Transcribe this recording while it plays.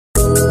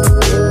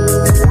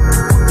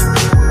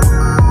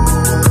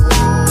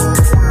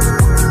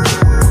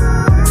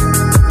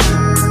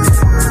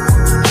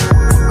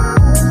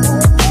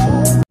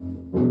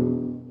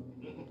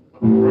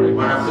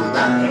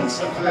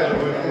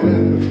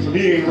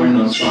from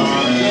the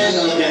farm.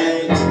 No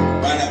games,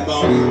 run up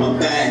on me, my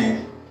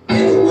bang.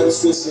 In the whip,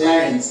 switch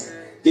lanes,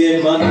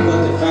 get money for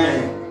the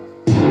fame.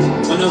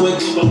 When I wake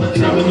up, I'ma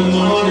drop in the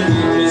morning.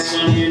 It's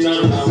funny, you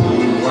know that I want.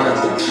 Run up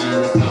the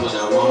game, know what I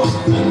want.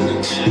 Under the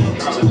game,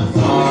 dropping the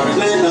farm.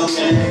 No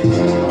games,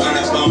 run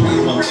up on me,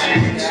 my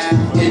bang.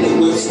 In the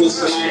whip, switch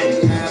lanes,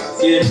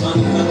 get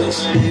money for the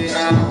fame.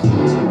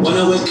 When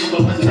I wake up,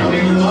 I'ma drop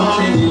in the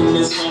morning.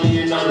 It's funny,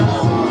 you know that I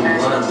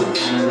want. Run up the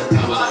game,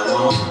 know what I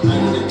want.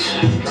 Under the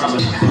game,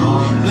 dropping the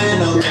farm.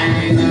 No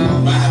games,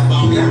 run up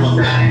on me,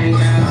 my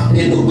bang.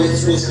 In the whip,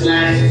 switch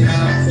lanes,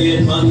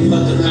 get money for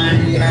the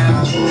fame.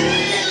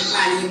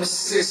 My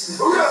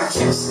sister, I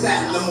can't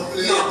stop, I'm a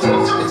builder.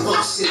 The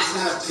fuck shit's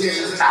not a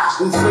builder.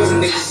 We feel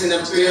niggas in the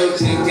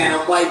building.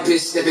 Got a white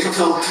bitch that be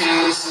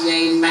cocaine. She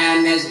ain't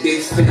mine, that's big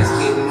fast.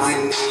 Getting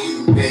money,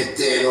 you bet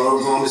that. All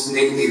the wrong, this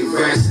nigga need a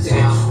rest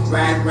that.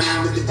 Ride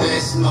around with the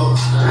best smoke.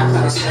 I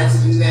probably start to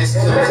the next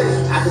coast.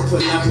 I could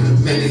pull up in a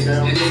minute.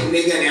 And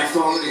nigga, that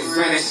phone is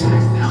finished.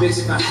 Bitch,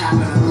 if I cop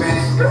in a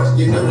minute,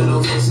 you know the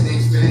location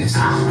ain't finished.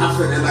 I'm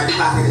feeling like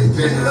pocket is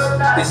business.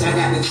 Bitch, I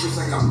got this shit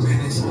like I'm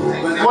finished.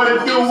 What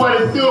it do,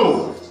 what it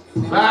do?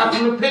 Live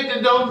from the pit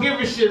that don't give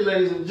a shit,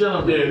 ladies and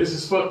gentlemen. Yeah, this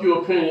is Fuck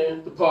Your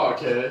Opinion, the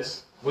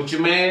podcast. With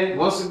your man,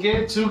 once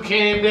again,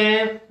 Toucan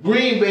Dan,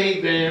 Green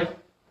Bay Dan.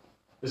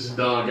 This is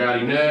Don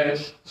Gotti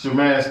Nash. It's your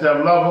man,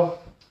 Step Lover.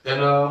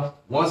 And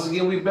once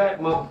again, we back,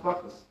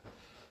 motherfuckers.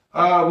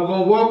 We're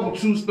gonna welcome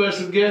two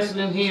special guests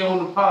in here on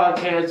the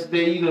podcast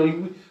today. You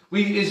know,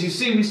 we as you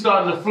see, we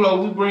starting to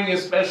flow. We bring in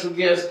special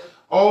guests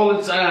all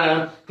the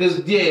time.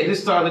 Cause yeah,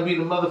 this starting to be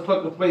the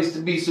motherfucking place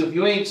to be. So if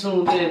you ain't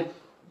tuned in,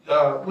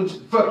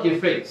 fuck your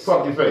face.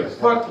 Fuck your face.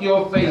 Fuck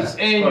your face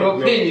and Fuck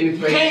your opinion. If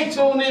you face. can't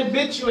tune in,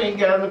 bitch, you ain't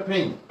got an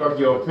opinion. Fuck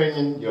your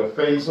opinion, your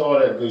face, all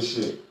that good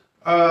shit.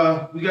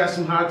 We got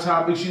some hot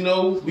topics, you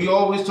know. We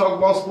always talk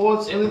about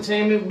sports,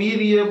 entertainment,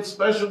 media,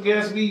 special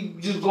guests. We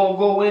just gonna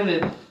go in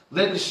and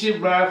let the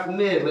shit ride from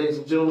there, ladies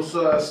and gentlemen.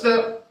 So,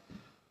 Step,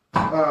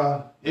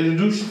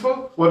 introduce your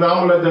folks. Well, now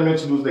I'm gonna let them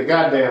introduce their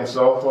goddamn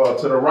self.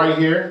 To the right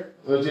here,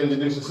 let you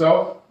introduce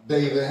yourself.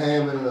 David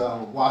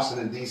Hammond,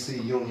 Washington,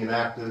 D.C. union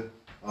actor.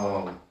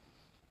 I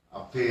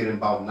appeared in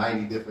about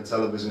 90 different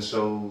television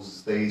shows,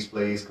 stage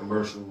plays,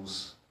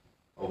 commercials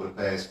over the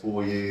past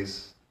 4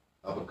 years,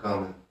 up and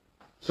coming.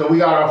 So we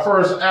got our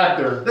first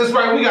actor. That's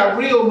right, we got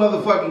real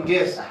motherfucking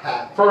guests.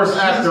 First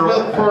actor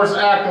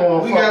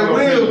on We Fuck got Your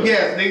real Opinion.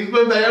 guests, niggas.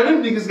 But like,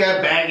 them niggas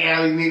got back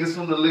alley niggas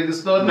from the liquor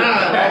store. Nah,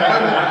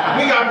 motherfucker.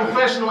 We got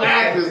professional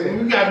actors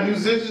and we got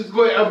musicians.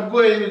 Go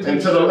ahead.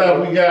 And to the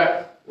left we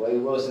got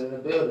Wade Wilson in the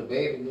building,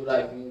 baby. New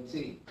Life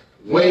ENT.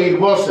 Wade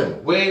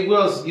Wilson. Wade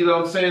Wilson, you know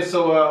what I'm saying?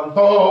 So,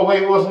 Oh,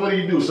 Wade Wilson, what do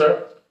you do,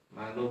 sir?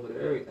 Mind over to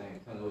everything.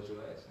 Depends on what you're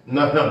asking.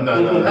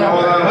 No.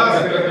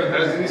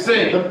 That's what he's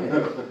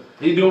saying.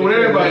 He doing what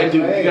everybody do.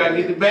 You gotta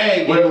get the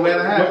bag.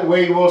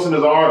 Wade Wilson is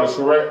an artist,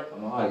 correct?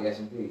 I'm all yes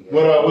indeed.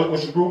 Yeah.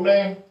 What's your group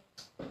name?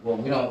 Well,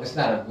 we don't. It's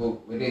not a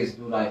group. It is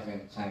New Life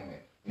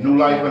Entertainment. You New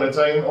know Life what I'm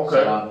saying? Entertainment.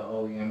 Okay. Shout out to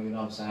OEM. You know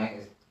what I'm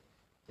saying?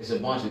 It's a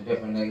bunch of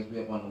different niggas.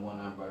 We up under one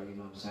umbrella. You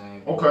know what I'm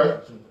saying? Okay.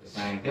 The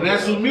same. And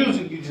that's some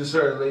music you just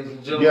heard, ladies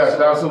and gentlemen. Yes,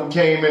 that's what we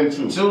came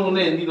into. Tune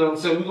in, you know what I'm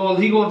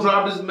saying? He gonna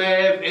drop his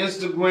math,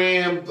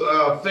 Instagram,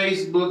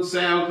 Facebook,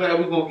 SoundCloud.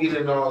 We gonna get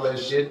into all that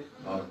shit.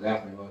 Most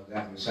definitely.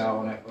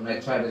 Shout out when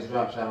that track is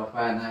dropped. Shout out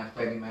 5'9"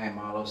 Fetty Man,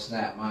 Marlo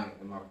Snap, Mike,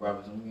 and my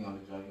brothers and me on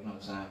the joint. You know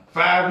what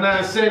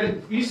I'm saying?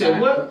 5'9" Fetty. You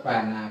said what?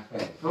 5'9"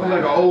 Fetty. I'm like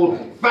an old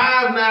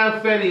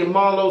 5'9" Fetty and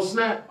Marlo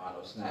Snap.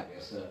 Marlo Snap,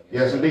 yes sir.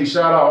 Yes, indeed.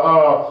 Shout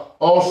out.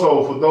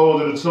 Also, for those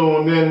that are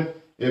tuned in,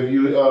 if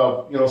you,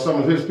 you know,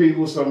 some of his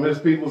people's,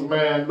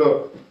 man,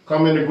 look,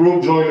 come in the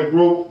group, join the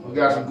group. We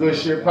got some good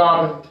shit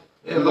popping.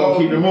 We're gonna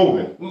keep it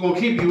moving. We're gonna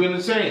keep you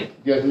entertained.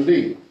 Yes,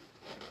 indeed.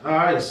 All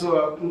right,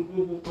 so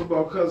what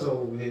about cousin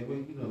over here?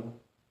 You know,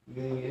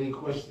 any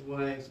questions you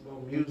want to ask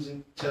about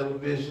music,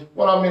 television?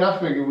 Well, I mean, I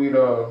figured we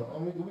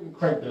can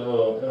crank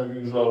the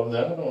interviews up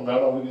now. I don't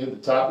know. We can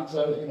hit the topics,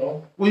 you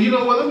know. Well, you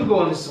know what? Let me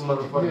go into some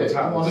motherfucking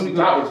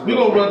topics. We're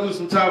gonna run through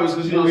some topics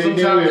because, you know,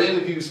 sometimes the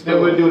interviews.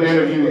 Then we'll do the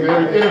interviews.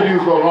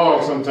 Interviews go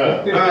long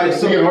sometimes. All right,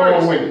 so get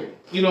long-winded.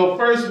 You know,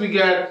 first we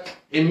got,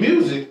 in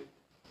music,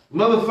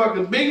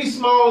 motherfucking Biggie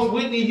Smalls,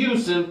 Whitney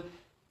Houston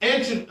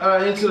entered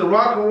into the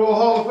Rock and Roll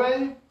Hall of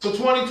Fame for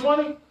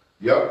 2020.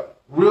 Yep.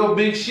 Real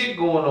big shit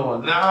going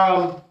on.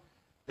 Now,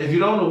 if you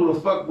don't know who the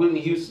fuck Whitney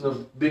Houston or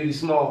Biggie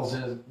Smalls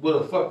is, where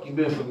the fuck you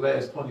been for the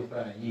last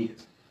 25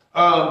 years?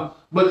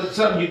 But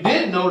something you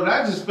did know that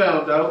I just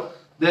found out,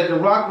 that the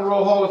Rock and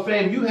Roll Hall of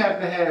Fame, you have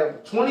to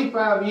have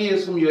 25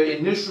 years from your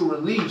initial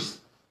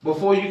release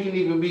before you can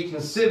even be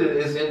considered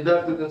as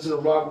inducted into the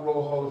Rock and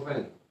Roll Hall of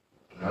Fame.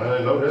 I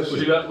didn't know that shit.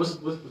 What you got?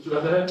 What you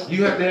got to have?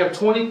 You have to have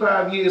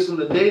 25 years from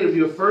the date of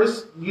your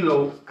first, you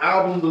know,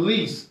 album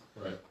release.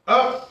 Right.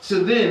 Up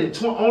to then,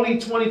 only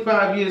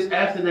 25 years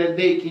after that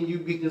date can you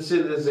be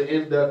considered as an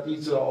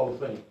inductee to the Hall of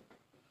Fame.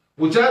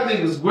 Which I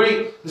think is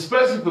great,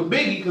 especially for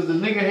Biggie, because the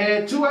nigga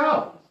had 2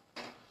 albums.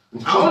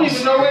 I don't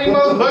even know any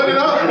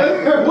motherfucking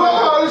artist. What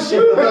artist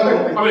you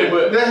know? I mean,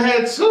 but That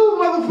had 2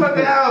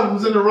 motherfucking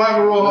albums in the Rock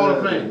and Roll Hall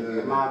of Fame.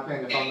 In my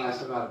opinion, if I'm not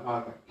still out of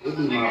pocket, it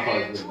be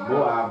motherfuckers with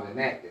more albums than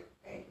that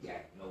ain't got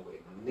nowhere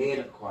near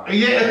the quality.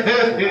 Yeah.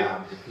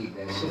 To keep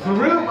that shit For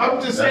real,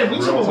 I'm just saying,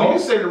 That's when real you talk.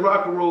 say the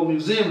Rock and Roll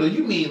Museum,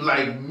 you mean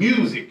like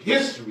music,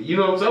 history, you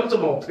know what I'm saying? I'm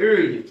talking about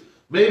period.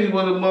 Maybe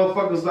one of the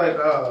motherfuckers like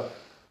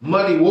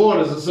Muddy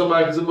Waters or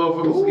somebody, because the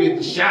motherfuckers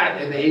get shot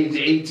at the age of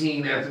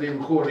 18 after they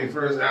recorded their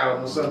first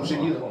album or some shit,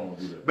 you know.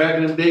 Back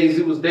in them days,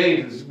 it was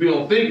dangerous. We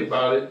don't think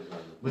about it,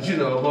 but you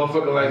know, a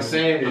motherfucker like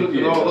Sam Cooke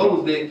and all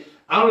those days,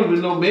 I don't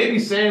even know, maybe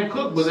Sam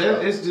Cooke, but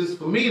it's just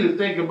for me to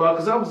think about,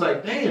 because I was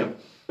like, damn,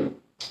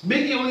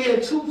 Biggie only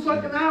had 2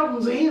 fucking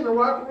albums and he in the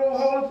Rock and Roll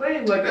Hall of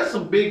Fame. Like, that's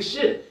some big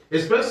shit.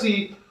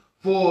 Especially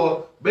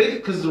for,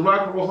 because the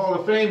Rock and Roll Hall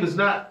of Fame is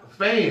not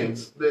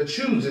fans that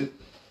choose it.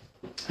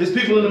 It's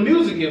people in the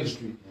music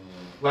industry.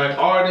 Like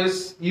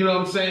artists, you know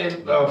what I'm saying?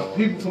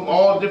 People from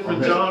all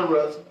different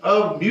genres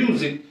of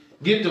music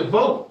get to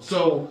vote.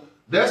 So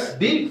that's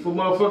deep for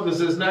motherfuckers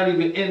that's not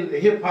even in the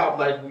hip hop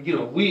like, you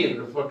know, we in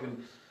the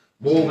fucking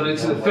woven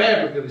into the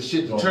fabric of the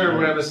shit to turn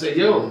around and say,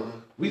 yo,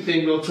 we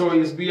think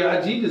Notorious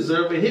B.I.G.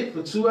 deserve a hit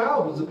for 2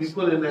 albums to be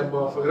put in that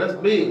motherfucker. That's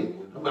big.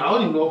 I mean, I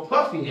don't even know if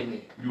Puffy in there.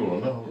 You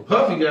don't know.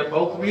 Puffy got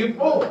both 3 and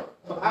 4.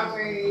 I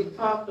mean,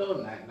 Puff though,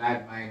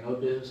 man, no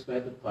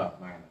disrespect to Puff,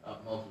 man.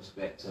 Utmost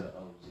respect to the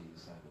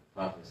OGs.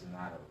 Puff is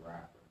not a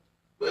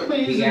rapper. I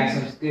mean, He got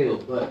some skill,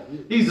 but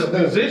he's a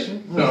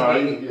musician.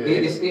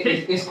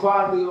 it's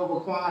quality over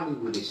quantity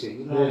with this shit.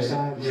 You know what I'm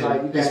saying? It's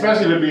like you gotta-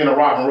 Especially to be in the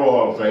Rock and Roll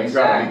Hall of Fame,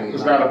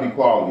 it's gotta be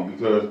quality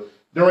because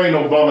there ain't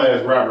no bum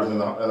ass rappers in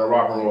the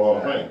Rock and Roll Hall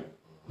of Fame.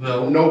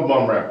 No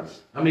bum rappers.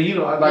 I mean, you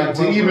know, I Like,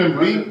 to even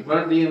be-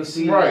 Run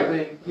DMC, Right.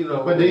 everything, you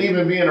know. But to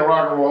even be in the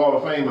Rock and Roll Hall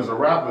of Fame as a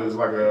rapper is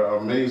like an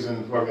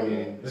amazing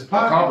fucking Is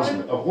Pac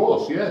accomplishment. Of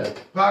course, yeah.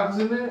 Pac is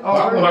in there?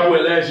 Pac really? Pac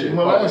went last year.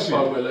 Well, last year.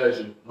 Pac went last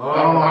year.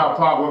 I don't know how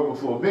Pac worked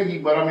before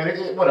Biggie, but I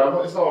mean,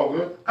 whatever, it's all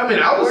good. I mean,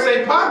 I would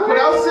say Pac put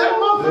out 7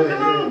 motherfucking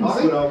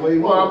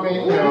albums. Well, I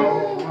mean, you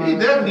know. He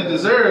definitely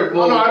deserved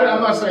Well, more. no,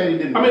 I'm not saying he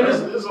didn't. I mean,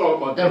 it's all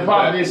about the And Pac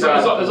impact. did It's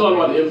side- all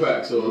about the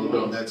impact. So you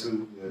know. That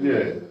too.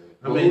 Yeah.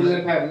 I mean, who's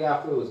impact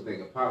y'all feel was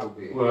bigger? Pac or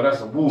Big? Well, that's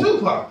a woo.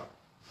 Tupac.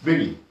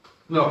 Biggie.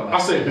 No, I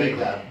say big.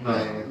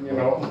 You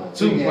know.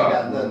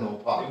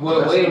 Tupac.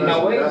 Well, wait,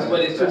 but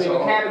it's 2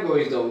 different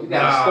categories though. You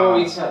got a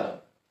storyteller.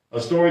 A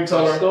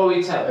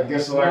storyteller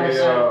against like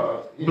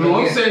a. But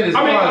what I'm saying is,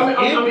 I mean,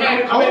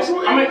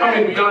 impact,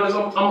 to be honest,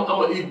 I'm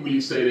gonna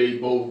equally say they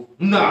both.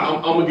 Nah.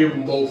 I'm gonna give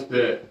them both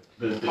that.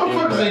 The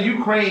motherfuckers impact. in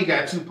Ukraine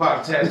got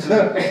Tupac tattooed.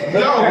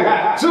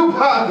 Yo,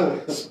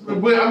 Tupac.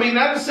 But I mean,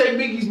 not to say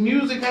Biggie's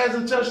music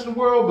hasn't touched the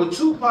world, but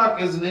Tupac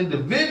as an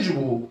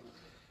individual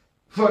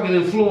fucking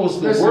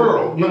influenced the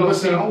world. You know what I'm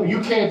saying?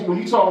 You can't, when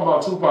you talk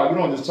about Tupac, you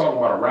don't just talk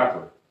about a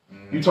rapper.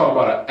 You talk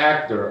about an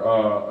actor.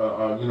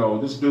 You know,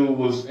 this dude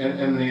was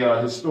in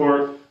the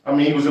historic. I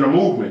mean, he was in a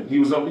movement. He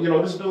was, you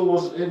know, this dude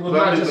was. It was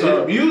not just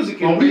his music.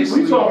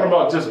 We talking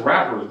about just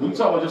rappers. We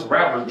talking about just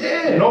rappers.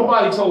 Yeah.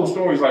 Nobody told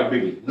stories like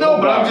Biggie. No,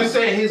 but I'm Nobody. just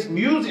saying his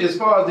music, as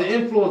far as the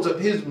influence of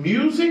his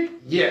music,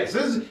 yes,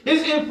 his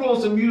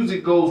influence of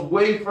music goes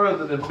way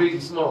further than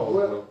Biggie Smalls.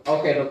 Well,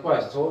 okay, no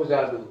question. So what would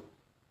y'all do?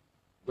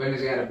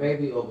 Brenda's got a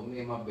baby over me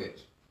and my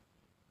bitch.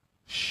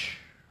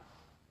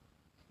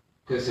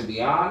 Because to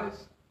be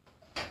honest,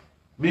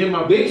 Me and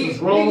my bitch was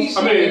wrong. Biggie,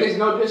 I mean, there's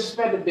no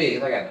disrespect to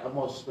Biggie. I got the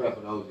utmost respect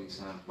for the OG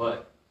son,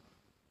 but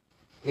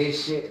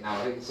his shit, and I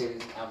would hate to say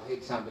this, I would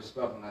hate to sound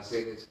disrespectful when I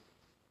say this,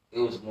 it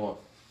was more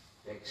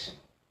fiction.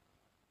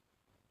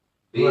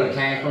 Biggie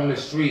came from the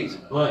streets,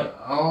 but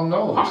I don't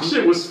know. Pac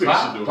shit was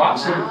fiction, Pac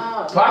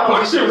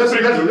shit.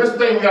 Listen, this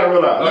thing we gotta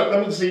realize.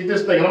 Let me see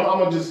this thing. I'm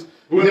gonna just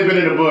nip it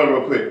in the bud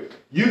real quick.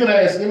 You can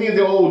ask any of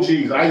the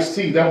OGs.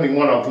 Ice-T definitely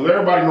one of them. Because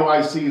everybody know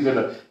Ice-T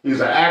is he's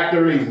an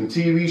actor. He's in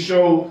TV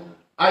show.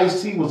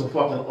 Ice-T was a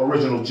fucking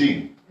original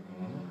G.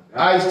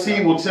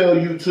 Ice-T will tell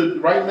you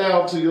right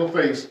now to your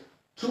face,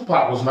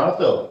 Tupac was not a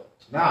thug.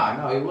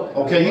 no, he wasn't.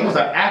 Okay, he was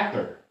an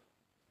actor.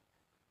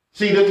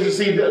 See,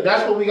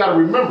 that's what we gotta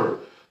remember.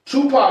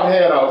 Tupac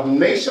had a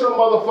nation of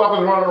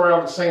motherfuckers running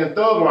around saying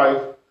thug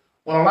life,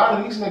 when a lot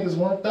of these niggas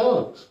weren't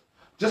thugs.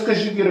 Just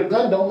because you get a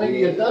gun don't make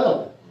you a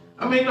thug.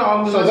 I mean,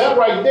 no, So that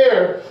right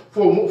there,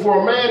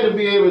 for a man to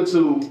be able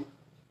to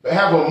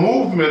have a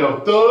movement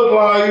of thug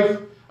life,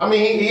 I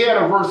mean, he had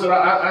a verse that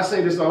I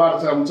say this a lot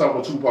of times we talk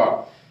about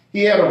Tupac.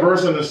 He had a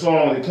verse in the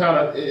song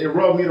that it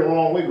rubbed me the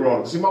wrong way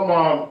growing up. See, my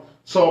mom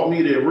taught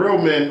me that real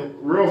men,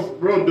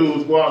 real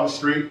dudes go out in the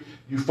street,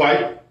 you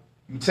fight,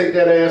 you take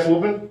that ass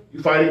whooping,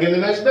 you fight again the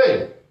next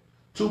day.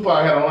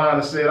 Tupac had a line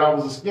that said, I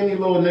was a skinny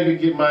little nigga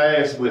get my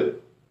ass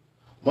whipped.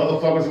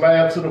 Motherfuckers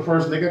laughed till the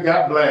first nigga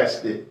got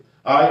blasted.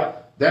 All right?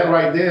 That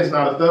right there is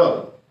not a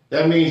thug.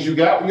 That means you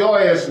got your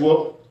ass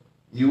whooped,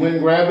 you went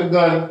and grabbed a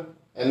gun,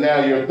 and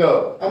now you're a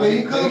thug. I mean,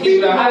 he could Keep be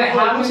it the how motherfucker.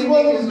 What many you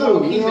want him to niggas do? gonna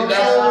You keep know it what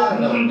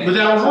down? I'm saying? But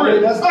that was real.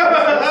 That's life.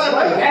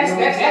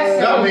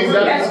 That's That was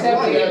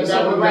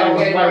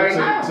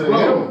life to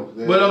him.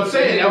 But I'm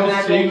saying that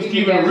was he was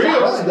keeping it real.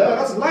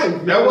 That's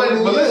life. That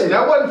wasn't. But listen,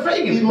 that wasn't He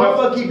faking.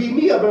 motherfucker, he beat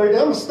me up every day.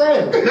 I'm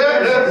standing.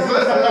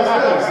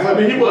 I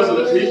mean, he wasn't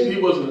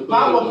a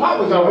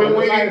Papa. No, we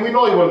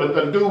know he wasn't.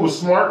 The dude was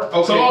smart.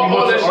 So he all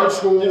went that to art shit.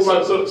 school.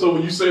 So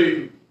when you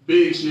say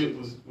big shit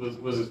was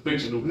his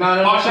fictional, No,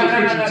 art shit was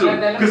fiction too.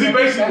 Because he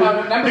basically.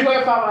 Let me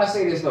clarify when I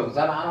say this though, because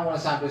I don't want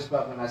to sound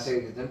disrespectful when I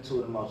say this. Them two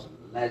of the most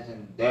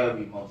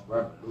legendary, most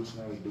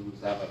revolutionary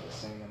dudes I've ever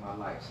seen in my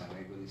life. So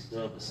they really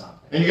stood for something.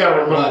 And you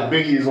gotta remember,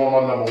 Biggie is on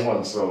my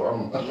 #1. So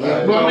I'm. But I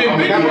mean,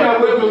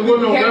 Biggie We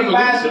no can't be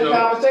biased in revolution the though.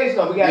 conversation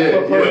though. We got to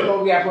put personal.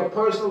 We got to put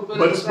personal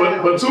feelings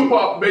aside. But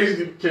Tupac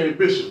basically became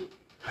Bishop.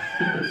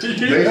 He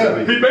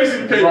Basically.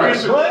 basically became Right.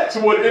 Bishop What?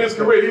 toward the end of his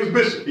career. He was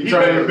Bishop. He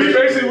tried to be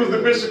Bishop. basically was the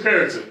Bishop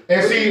character.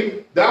 And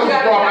see, that was the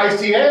problem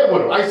Ice-T had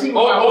with him. Ice-T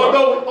was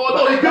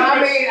Although he could I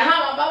have mean,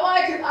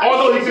 why can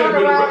Although he I could've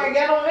turn been- around and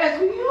get on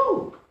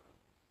SVU?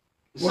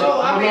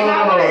 So I mean,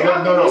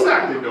 no. He's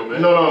acting though,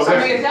 man. No.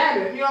 I mean,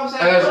 exactly. You know what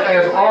I'm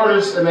saying? As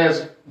artists and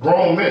as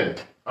grown men,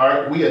 all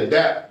right, we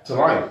adapt to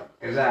life,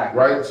 Exactly.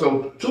 right?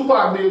 So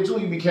Tupac did too.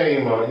 He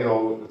became,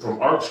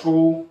 from art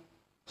school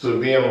to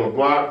being on the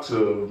block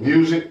to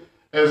music.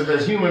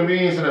 As human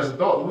beings and as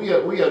adults, we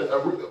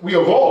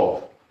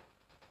evolve.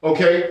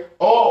 Okay,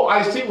 all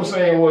Ice-T was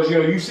saying was,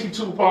 you see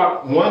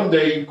Tupac one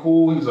day,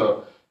 cool.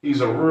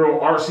 He's a real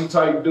artsy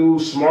type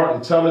dude, smart,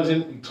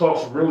 intelligent. He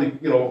talks really,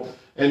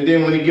 and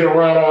then when he get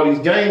around all these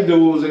gang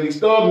dudes and these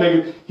thug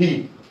niggas,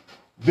 he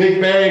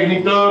big bag and he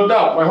thugged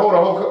up. Like, hold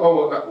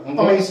on.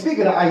 I mean,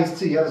 speaking of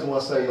Ice-T, I just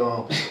want to say,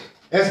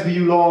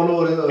 SVU Law and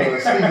Order,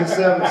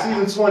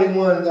 season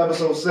 21,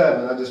 episode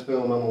 7. I just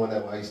filmed on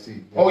that with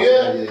Ice-T. Oh,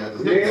 yeah?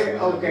 Yeah,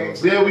 okay.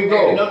 There we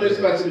go. Hey, no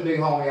disrespect to the big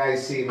homie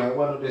IC, man.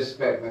 What no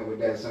disrespect, man, with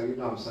that. So you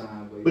know what I'm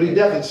saying. But he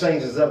definitely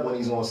changes up when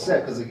he's on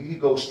set because he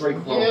goes straight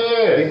from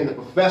Yeah. being a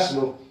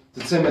professional to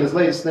 10 minutes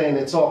later staying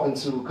and talking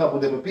to a couple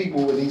different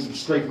people, and he's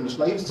straight from the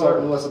straight. He was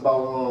talking to us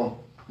about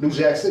New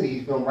Jack City. He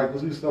filmed right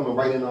because we was filming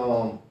right in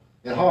Harlem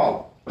the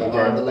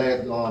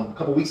last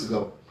couple weeks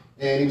ago,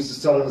 and he was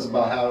just telling us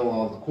about how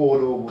the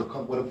corridor would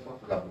come. I forgot what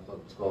the fuck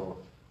it was called.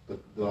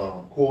 The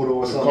corridor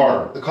or something.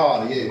 Carter. The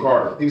Carter, yeah. The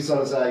Carter. He was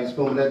telling us how he was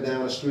filming that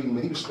down the street, and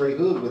he was straight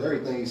hood with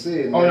everything he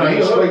said. And Oh, no, he he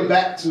was hood. straight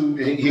back to.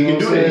 He can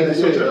do that. He can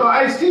switch Yeah. up. No,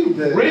 Ice-T was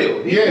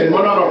real. Yeah, no.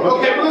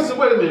 Okay, but listen,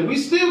 wait a minute. We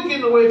still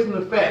getting away from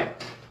the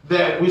fact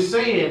that we're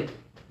saying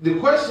the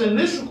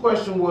initial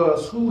question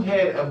was who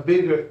had a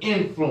bigger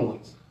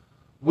influence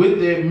with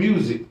their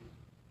music.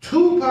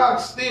 Tupac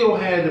still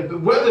had,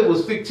 whether it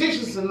was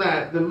fictitious or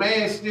not, the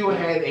man still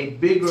had a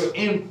bigger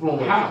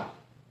influence. How?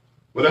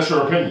 Well, that's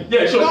your opinion.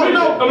 Yeah, sure.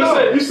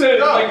 You said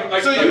No.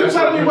 like So you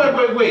telling me,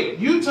 wait.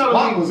 You telling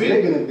Pac me was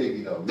bigger than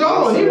Biggie though.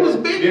 No, he was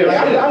bigger. Yeah. Like,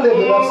 I lived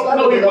in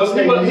No, he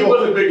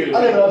wasn't bigger than I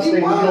lived in upstate New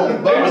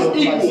York. They was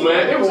equal,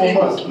 man. They was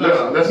equal.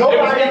 That's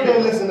Nobody out there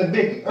listen to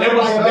Biggie. They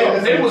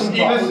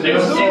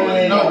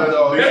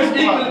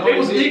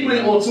was equally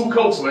on two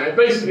coasts, man.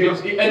 Basically, at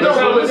the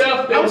time of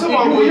death, they was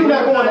equal. You're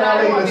not going to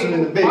LA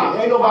listening to Biggie.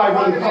 Ain't nobody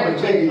really pumping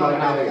Biggie like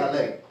that in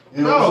LA.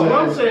 You know No, what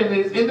I'm what saying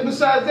is, and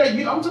besides that, I'm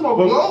talking about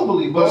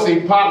globally, But bro. see,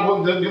 Pac,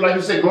 like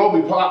you said,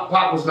 globally,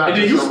 Pac was not. And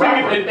then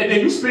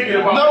you speaking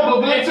about No,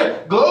 but I'm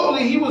saying,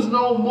 globally, he was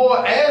known more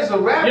as a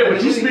rapper. Yeah,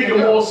 but you than speaking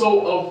anything more else.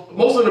 so of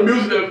most of the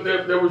music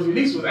that was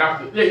released was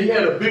after. Yeah, he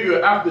had a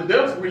bigger after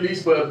death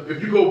release, but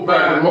if you go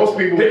back, Right, most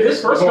people- his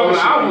first couple of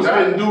most albums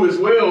people didn't do as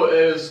well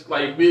as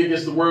like Big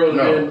Against the World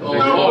No. and No,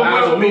 All but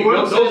Eyes on Me. what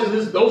I'm Those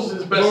are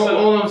his best Well,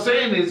 sellers. all I'm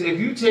saying is, if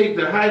you take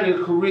the height of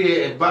the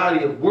career and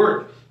body of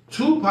work,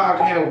 Tupac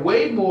had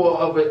way more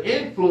of an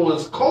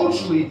influence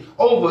culturally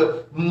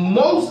over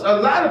a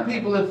lot of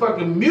people in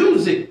fucking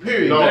music,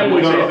 period. No, That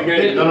would change the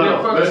game.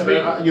 No. Fucking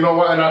Listen, you know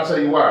what? And I'll tell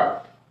you why.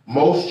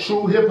 Most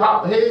true hip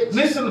hop heads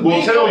Listen, will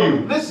we tell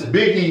don't- you. listen.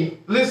 Biggie.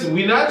 Listen,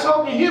 we're not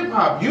talking hip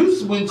hop. When I'm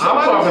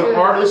somebody talking said-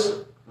 artists,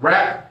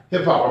 rap,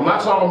 hip hop. I'm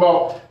not talking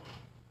about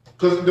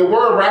because the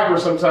word rapper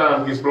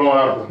sometimes gets blown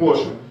out of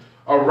proportion.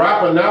 A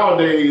rapper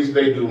nowadays,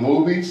 they do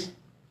movies.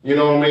 You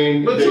know what I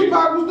mean? But They-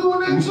 Tupac was doing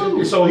that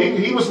too. So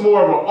he was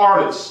more of an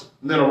artist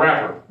than a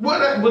rapper.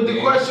 But the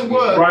question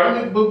was, Right.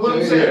 I mean, but what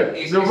I'm saying,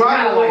 It's the kind of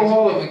right like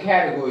or two different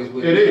categories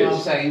with It it. You know is. what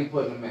I'm saying? You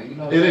put them in. You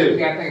know what It I'm saying? is.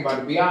 You gotta think about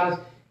it. To be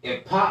honest,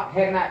 if Pop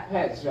had not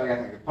passed, you gotta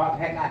think if Pop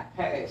had not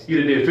passed,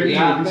 He did 50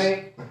 I movies.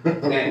 think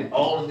that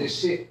all of this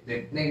shit,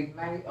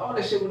 all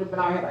this shit would have been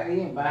out here like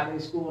he in ballet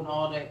school and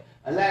all that.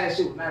 A lot of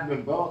shit would not have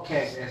been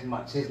broadcast as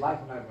much. His life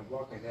would not have been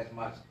broadcast as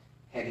much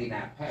had he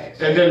not passed.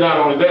 And then not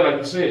only that, like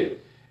you said,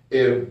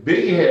 if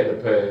Biggie had to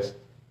pass,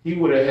 he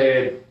would have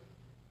had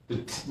the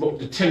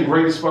 10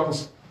 greatest fucking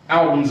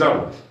albums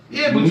ever.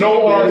 Yeah, but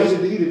no Yeah, artist.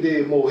 he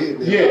did more hit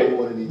than Yeah.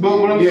 more than he did. But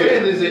what I'm Yeah.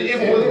 saying is that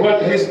it was.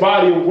 But his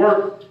body of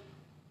work,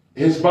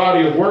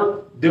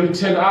 them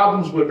 10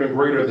 albums would have been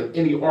greater than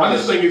any I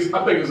artist. just think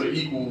it's an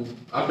equal.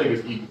 I think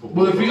it's equal.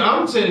 But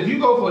I'm saying if you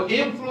go for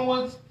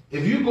influence,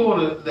 if you go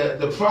on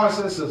the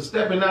process of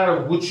stepping out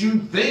of what you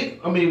think,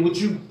 I mean, what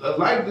you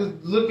like to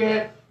look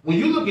at, when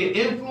you look at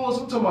influence,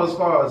 I'm talking about as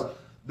far as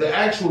the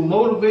actual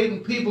motivating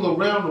people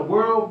around the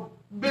world.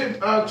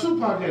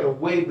 Tupac had a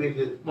way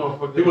bigger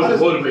motherfucker. He was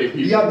motivating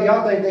people.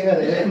 Y'all think they had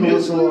an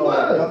influence on?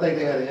 What? Y'all think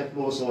they had an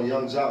influence on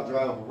Young Jock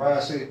driving for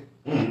Ride Shit?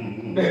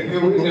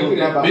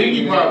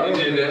 Biggie probably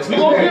did that. We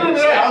gonna get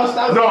into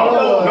that.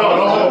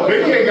 No.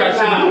 Biggie ain't got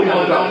shit to do with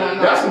that.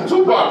 That's some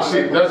Tupac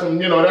shit. That's some,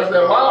 that's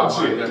that wild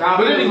shit.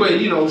 But anyway,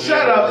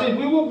 shout out. We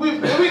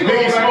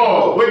Biggie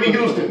Small, Whitney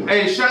Houston.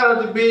 Hey, shout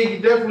out to Big. He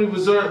definitely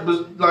deserved,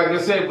 like I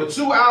said, for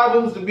 2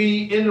 albums to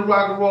be in the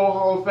Rock and Roll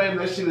Hall of Fame,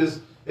 that shit is.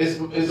 That's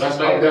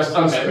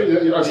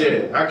unspeakable.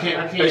 Yeah, I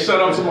can't. Hey, shout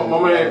out to my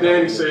man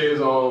Danny says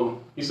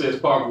he says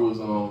Pac was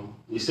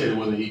he said it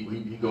wasn't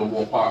he go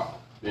more Pac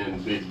than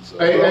Biggie. So.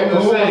 Hey,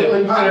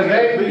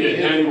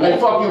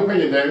 fuck your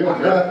opinion, Danny.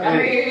 I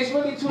mean, it's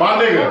really two My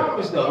nigga.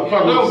 genres, though.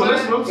 No, but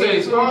that's what I'm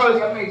saying. I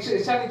mean,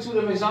 it's only 2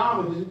 different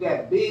genres. You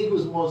got Big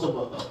was more of a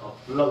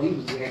flow.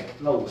 He had a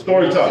flow.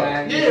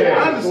 Storytelling. Yeah, I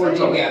understand.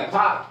 You got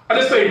Pop. I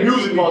just think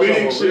musically,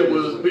 Big shit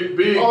was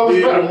big.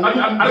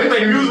 I just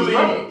think musically,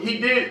 he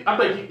did. I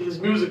think his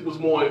music was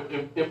more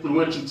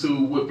influential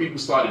to what people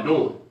started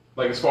doing.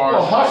 Like as far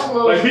as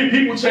like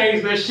people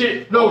changed their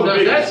shit. No,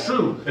 that's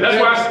true. And that's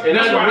why. And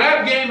that's the why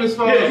rap game is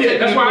taking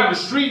that's why from the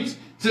streets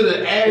to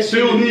the ass.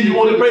 Still need you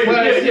on the page.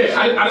 Yeah.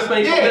 I just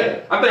think.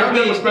 Yeah. I think from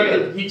that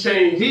perspective, he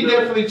changed. He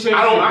definitely changed.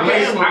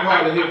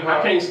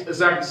 I can't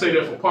exactly say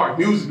that for Pac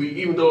musically,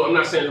 even though I'm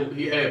not saying that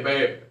he had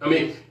bad. I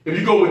mean, if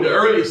you go with the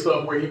earlier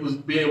stuff where he was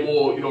being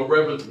more,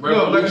 revolutionary.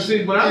 No, like I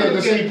said, but I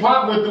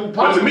Pac went through.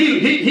 But to me,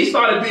 he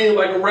started being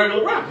like a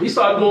regular rapper. He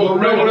started doing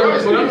regular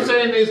rappers. What I'm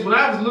saying is, when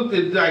I was looked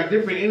at like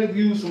different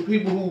interviews from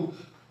people who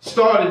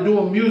started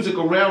doing music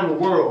around the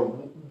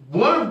world,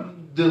 one of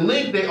the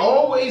link they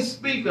always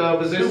speak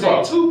of is they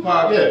say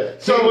Tupac. Yeah.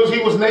 So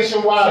he was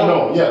nationwide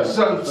known. Yes.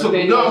 So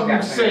no,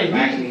 I'm saying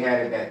he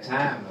had at that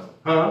time though.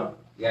 Huh?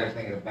 You gotta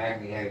think of the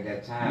back he had at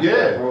that time.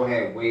 Yeah. Bro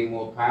had way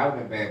more power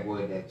than Bad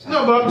Boy at that time.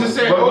 No, but I'm just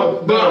saying.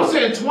 But I'm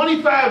saying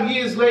 25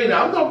 years later.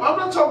 I'm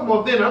not talking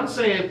about then. I'm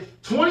saying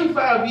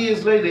 25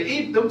 years later.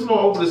 I'm talking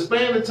about over the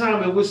span of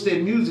time in which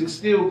their music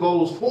still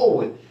goes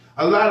forward.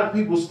 A lot of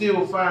people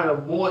still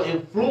find more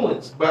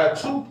influenced by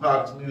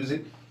Tupac's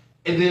music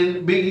and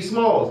then Biggie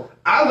Smalls.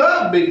 I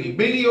love Biggie.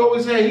 Biggie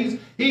always had.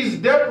 He's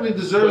definitely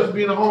deserves to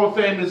be in the Hall of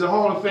Fame as a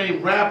Hall of Fame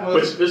rapper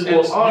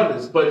and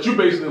artist. But you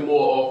basically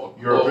more off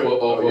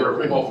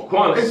of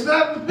quantity. It's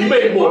not. He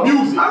made more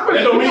music.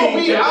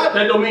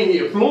 That don't mean he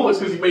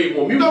influenced because he made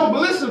more music. No, but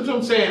listen to what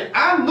I'm saying.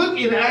 I'm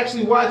looking to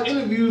actually watch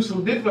interviews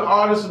from different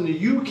artists from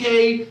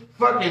the UK,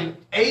 fucking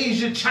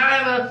Asia,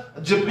 China,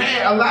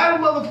 Japan. A lot of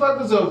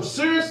motherfuckers are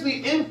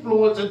seriously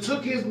influenced and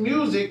took his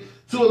music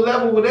to a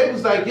level where they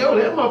was like, yo,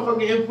 that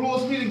motherfucker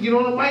influenced me to get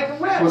on the mic and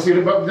rap. Well, see,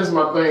 this is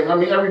my thing. I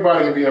mean,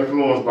 everybody can be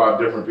influenced by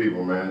different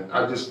people, man.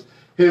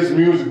 His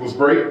music was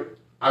great.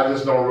 I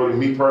just don't really,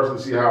 me personally,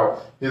 see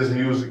how his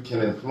music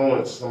can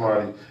influence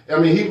somebody. I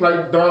mean, he,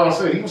 like Don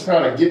said, he was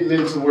kind of getting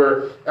into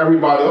where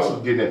everybody else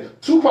was getting in.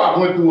 Tupac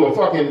went through a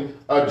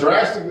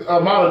drastic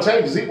amount of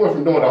changes. He went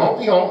from doing the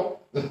Humpty Hump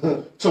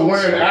to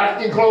wearing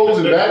African clothes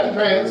and baggy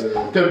pants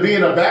to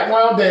being a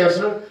background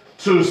dancer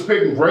to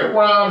spitting great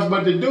rhymes,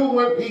 but the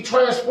dude he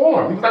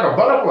transformed. He was like a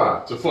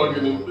butterfly. To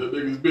fucking the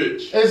nigga's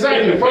bitch.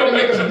 Exactly, fucking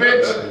nigga's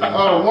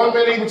bitch. 1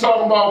 minute he was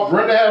talking about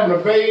Brenda having a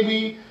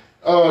baby.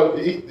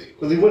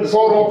 He went to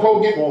quote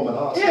unquote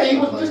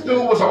this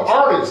dude was an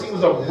artist. He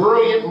was a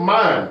brilliant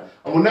mind.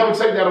 I will never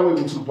take that away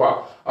from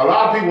Tupac. A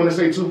lot of people when they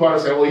say Tupac,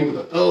 they say, "Oh, he was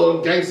a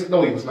thug, gangster."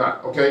 No, he was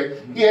not. Okay,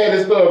 he had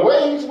his thug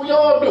ways. We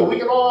all do. We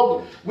can,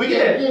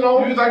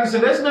 Like I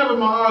said, that's never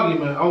my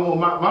argument.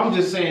 I'm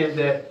just saying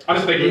that. I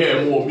just think he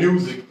had more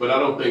music, but I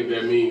don't think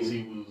that means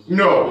he was.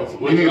 No, I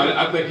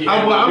think he.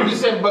 I'm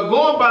just saying, but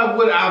going by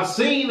what I've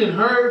seen and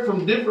heard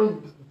from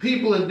different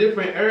people in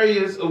different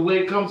areas, when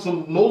it comes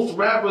to most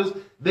rappers,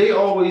 they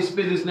always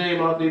spit his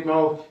name out their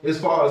mouth as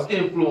far as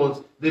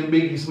influence than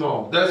Biggie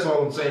Smalls. That's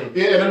all I'm saying.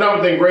 Yeah, and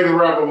another thing, greatest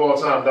rapper of all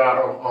time died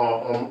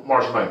on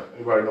March 9th.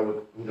 Anybody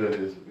know who that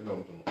is?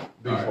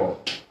 Biggie Smalls.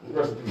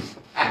 Rest in peace.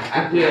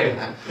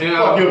 Yeah. And,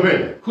 fuck your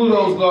opinion.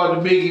 Kudos God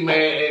to Biggie,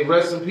 man, and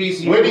rest in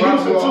peace. Whitney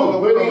Houston too.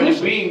 Whitney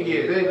Houston.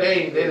 Yeah, that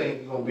ain't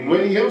gonna be.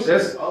 Whitney Houston.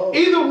 That's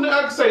either.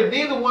 Like I say,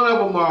 neither one of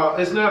them are.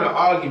 It's not an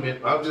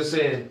argument. I'm just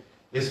saying,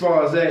 as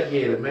far as that,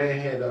 yeah, the man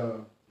had.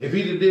 If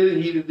he did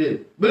it, he did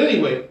it. But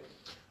anyway.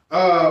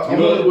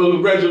 Well,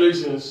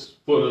 congratulations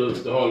for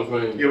the Hall of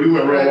Fame. Yeah, we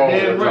went real long.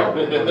 Damn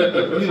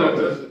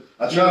right.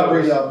 I try to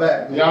bring y'all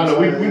back. Y'all know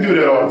we do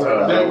that all the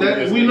time.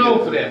 We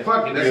know for that.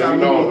 Fuck it. That's how we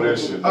we know for that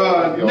shit.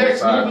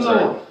 Next, moving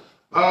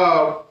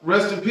on.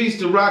 Rest in peace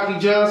to Rocky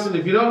Johnson.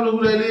 If you don't know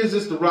who that is,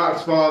 it's the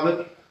Rock's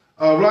father.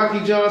 Rocky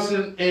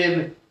Johnson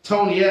and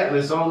Tony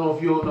Atlas. I don't know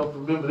if you all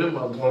remember them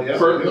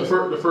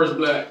motherfuckers. The first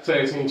black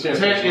tag team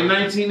champions. In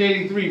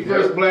 1983,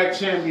 first black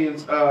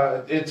champions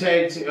in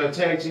tag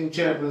team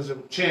champs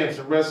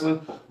in wrestling.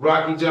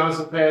 Rocky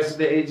Johnson passed at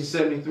the age of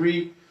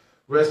 73.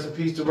 Rest in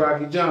peace to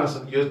Rocky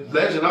Johnson. Your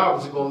legend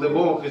obviously gonna live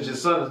on because your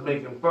son is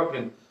making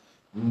fucking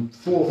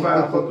 4 or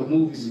 5 fucking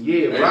movies a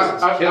year. Hey,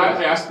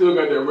 I still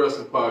got that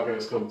wrestling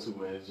podcast coming too,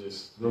 man. It's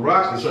just The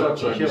Rock is trying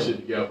fucking to get shit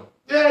together.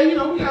 Yeah, you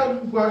know, we gotta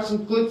watch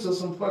some clips of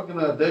some fucking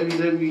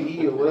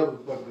WWE or whatever the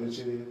fuck that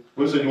shit is.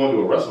 What said you want to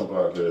do a wrestling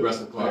podcast?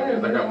 Wrestling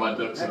podcast. I got my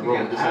ducks in a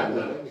row. This and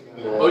that.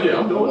 Yeah. Oh yeah,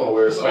 I'm doing it.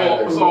 It's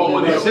all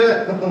on there.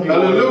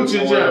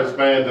 Lucha jump.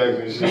 Spandex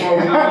and shit.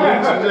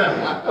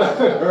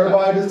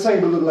 Everybody at this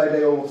table look like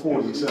they over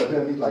 40, except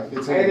him, he's like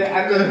 15.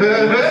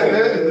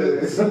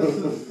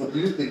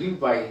 You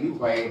fight, you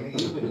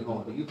put the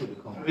corner.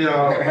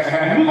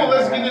 Yeah.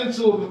 Let's get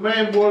into it. The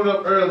man brought it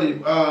up early.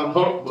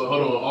 Hold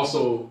on.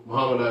 Also,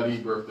 Muhammad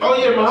Ali's birthday. Oh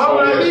yeah,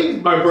 Muhammad Ali.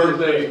 My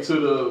birthday to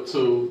the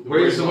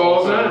Greatest of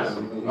all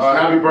time.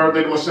 Happy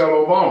birthday to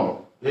Michelle Obama.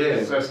 Yeah.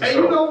 That's Hey,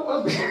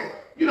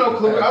 you know, I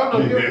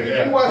don't know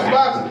if you watch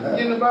boxing.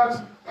 You into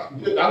boxing?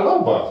 I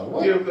love boxing.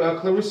 What? Yeah,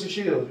 Clarissa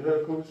Shields. You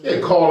heard of Clarissa? Yeah,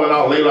 calling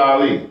out Layla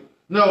Ali.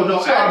 No.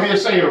 Stop being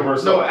ashamed of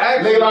herself. No,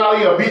 actually, Layla Ali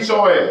will beat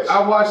your ass.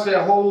 I watched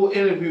that whole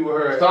interview with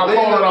her. Stop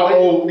calling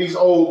out these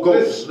old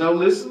goats.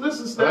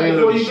 Listen, step I ain't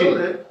before no you shit. go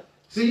there.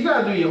 See, you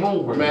gotta do your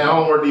homework. Man,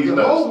 homework these Your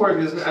nuts. homework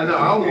is, I know,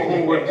 I don't want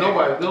homework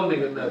nobody, no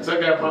nigga nuts. I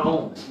got my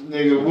homework.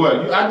 Nigga,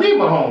 what? I did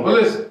my homework. But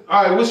listen,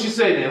 all right, what she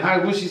say then?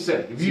 What she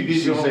say? If you did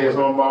She your said homework.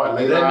 something about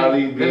Layla That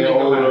Ali nigga- being that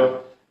nigga older.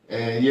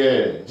 And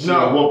yeah, she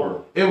a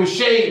whooper. It was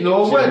shade.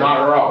 No, it She wasn't.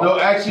 knocked her out. No,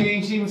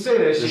 actually, she didn't say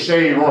that The shit.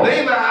 shade wrong.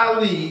 Layla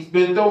Ali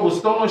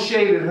was throwing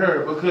shade at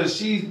her because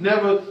she's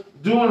never,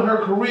 during her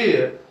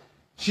career,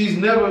 she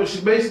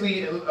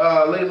basically,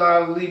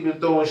 Layla Ali been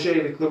throwing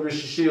shade at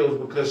Clarissa Shields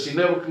because she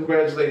never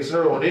congratulates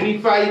her on any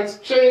fights.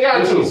 She ain't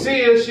got If to. she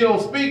see her, she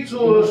don't speak to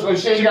her. So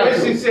she ain't She got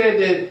basically to. said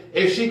that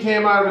if she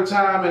came out of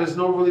retirement, there's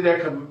no really that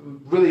can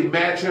really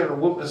match her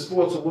in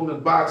sports or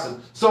women's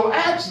boxing. So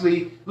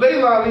actually,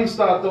 Layla Ali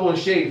started throwing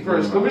shade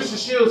first. Clarissa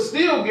Shields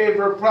still gave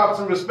her props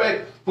and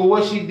respect for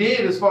what she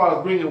did as far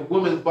as bringing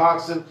women's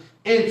boxing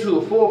into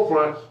the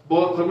forefront.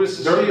 But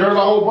Clarissa Shields... There's a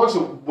whole bunch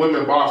of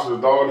women boxers,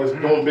 dog, that's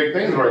doing big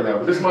things right now.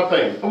 But this is my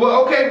thing.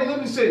 Well, okay, but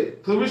let me say,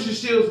 Clarissa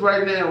Shields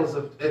right now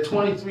at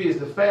 23 is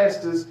the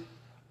fastest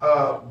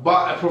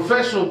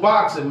professional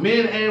boxer,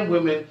 men and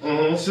women,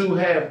 to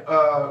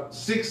have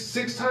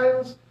six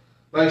titles.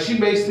 Like she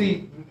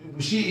basically,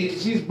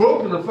 she's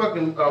broken the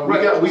fucking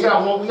record. We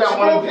got one in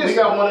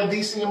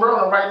DC and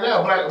Maryland right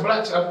now. Black,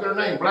 I forget her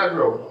name. Black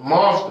girl,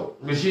 monster.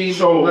 But she ain't,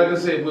 So, like I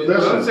said, but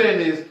what I'm saying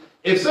is,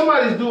 if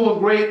somebody's doing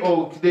great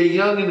or they're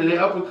young and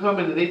they're up and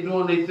coming and they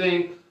doing their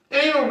thing,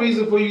 there ain't no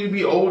reason for you to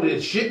be older and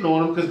shitting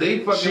on them because they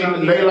fucking.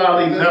 Layla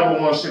Ali never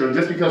want shit her.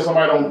 Just because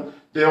somebody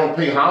don't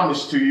pay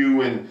homage to you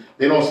and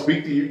they don't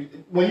speak to you.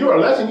 When you're a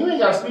legend, you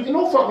ain't gotta speak to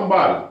no fucking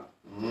body.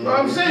 But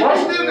I'm saying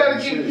you still gotta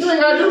keep. You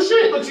ain't gotta do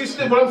shit. But you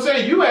still. But I'm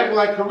saying you act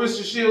like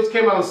Clarissa Shields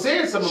came out and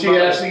said something. She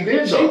about actually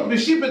did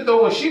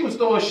though. She was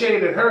throwing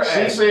shade at her She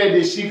ass. said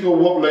that she could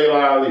whoop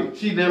Layla Ali.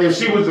 If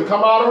she was to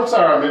come out of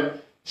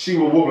retirement, she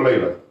would whoop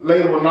Layla.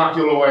 Layla would knock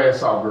your little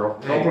ass out, girl.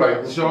 Don't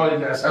play. Shorty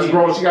got skill. That's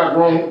grown. She got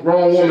grown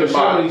woman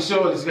body.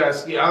 Shorty's got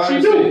skill.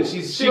 She do.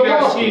 She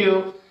got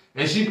skill.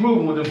 And she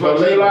proven with the But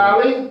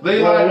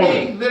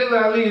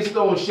Layla Ali is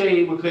throwing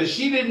shade because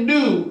she didn't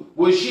do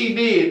what she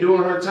did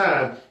during her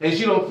time, and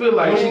she don't feel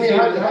like What do you mean?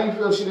 How did. you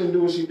feel she didn't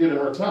do what she did in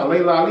her time?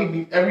 Layla Ali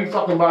beat every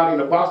fucking body in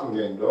the boxing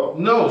game, dog.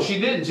 No, she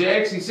didn't. She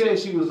actually said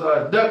she was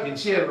ducking.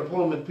 She had an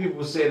opponent.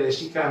 People said that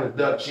she kind of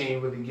ducked. She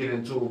ain't really get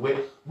into it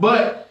with.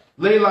 But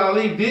Layla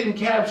Ali didn't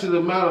capture the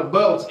amount of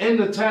belts in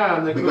the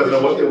time that Because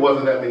there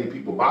wasn't that many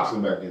people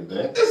boxing back then.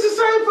 It's the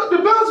same. The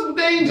belts were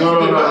dangerous. No.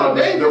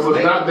 There was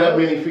not that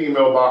many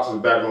female boxers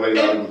back when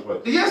Layla Ali was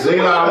playing. Yes,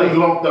 Layla Ali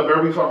lumped up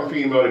every fucking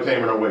female that came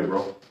in her way,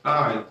 bro.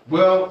 Alright,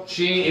 well,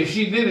 if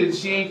she did it,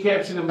 she ain't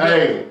capturing them.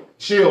 Hey,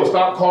 chill,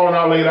 stop calling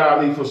out Layla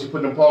Ali before she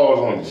put them paws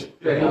on you.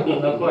 Yeah,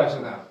 no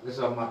question now. This is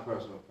all my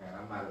personal opinion.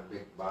 I'm not a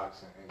big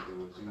boxing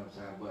enthusiast, you know what I'm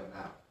saying? But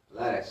now, a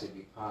lot of that should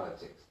be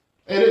politics.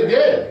 Yeah. You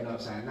know what I'm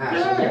saying? Now, so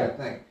you gotta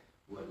think,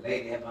 what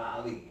Lady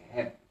Ali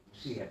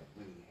she had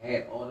really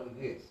had all them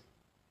hits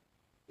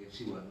if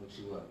she wasn't who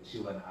she was. If she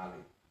wasn't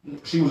Ali.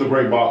 She was a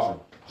great boxer.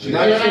 No.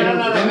 I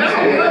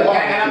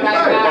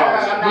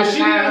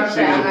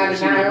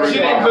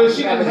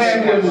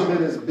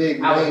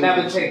would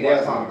never take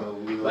that from.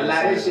 But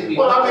like this should be.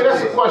 Well, I mean,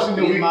 that's a question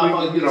that these we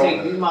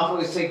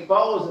motherfuckers take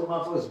photos and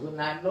motherfuckers would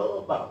not know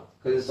about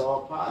because it's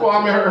all politics. Well,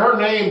 I mean, her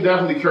name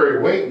definitely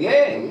carried weight.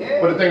 Yeah.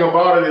 But the thing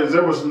about it is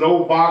there was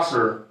no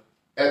boxer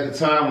at the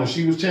time when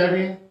she was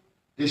champion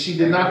that she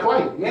did not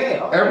fight.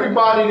 Yeah. Okay.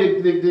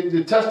 Everybody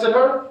that tested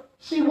her,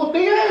 she whooped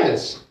their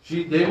ass.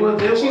 She's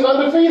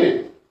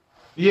undefeated.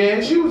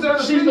 Yeah, she was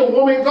undefeated. She's the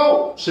woman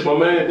GOAT. Shit, my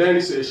man Danny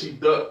said she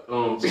ducked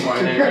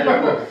somebody named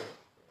Aaron.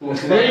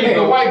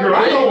 The white girl.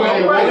 I know what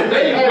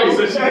Danny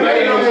said she ducked.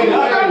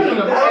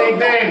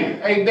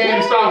 Hey, Hey,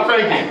 Danny, stop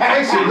faking.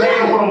 They said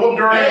they want to whoop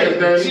their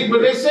ass, Danny.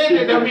 But they said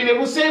that, I mean, they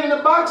were saying in the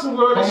boxing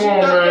world that she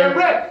ducked that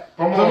rap.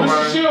 Come on,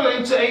 man.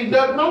 Shields ain't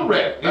ducked no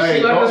rap. Hey,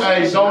 don't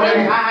I ain't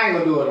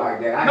gonna do it like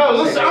that. No,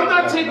 listen, I'm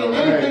not taking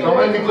anything away.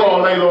 Don't make me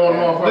call Layla on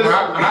the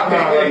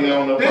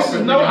motherfucker. This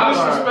is no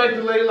disrespect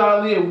to Layla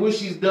Ali and what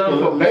she's done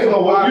for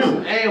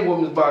boxing and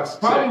women's boxing.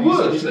 Probably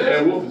would.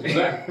 And Wolf is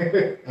black.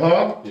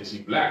 Huh? Yeah, she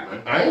black,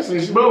 man. I ain't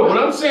saying she. Bro, what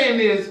I'm saying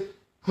is,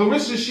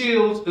 Clarissa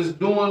Shields is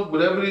doing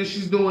whatever it is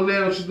she's doing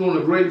now. She's doing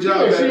a great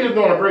job. Yeah, she is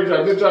doing a great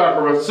job. Good job,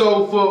 Clarissa.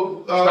 So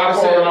for stop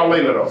calling out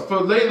Layla though.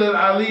 For Layla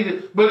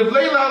Ali, but if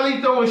Layla Ali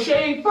throwing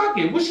shade, fuck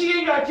it. What she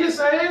ain't got to kiss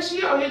her ass?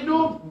 She out here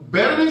doing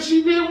better than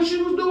she did when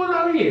she was doing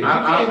out here.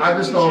 I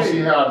just don't see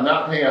how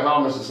not paying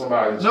homage to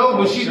somebody. No,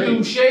 but she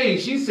threw shade.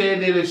 She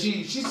said that if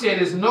she said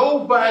there's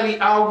nobody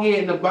out here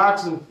in the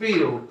boxing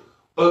field,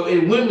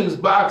 in women's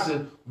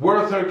boxing,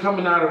 worth her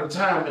coming out of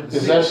retirement.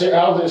 Is that shit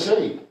out there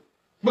shade?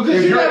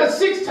 Because you got a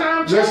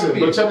 6-time champion. Listen,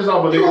 but check this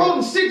out, but you're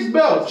holding 6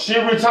 belts. She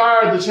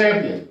retired the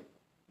champion,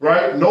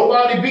 right?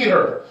 Nobody beat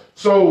her.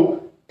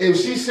 So if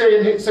she's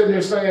sitting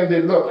here saying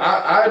that, look,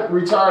 I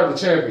retired the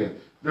champion.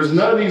 There's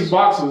none of these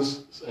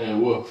boxers. And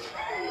Wolf.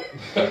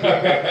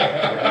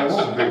 Man,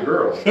 Wolf's a big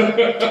girl.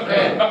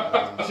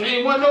 Man, she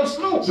ain't want no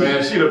smoke.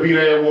 Man, she'd have beat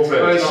Ann Wolf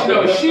at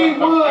she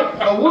would.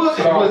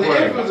 With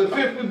the influence of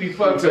 50 would be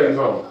fucked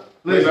up.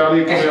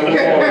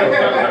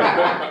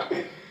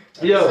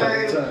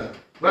 Yo.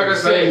 Like I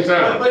said,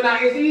 but now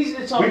it's easy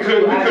to talk. We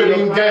couldn't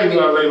even game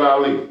about Layla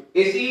Ali.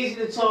 It's easy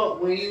to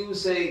talk when you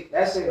say,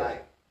 let's say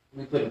like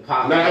we put a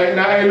pop. Now,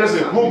 hey,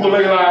 listen, Google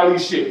Layla Ali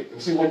shit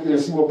and see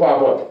what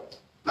pop up.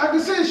 Like I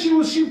said, she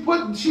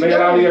Layla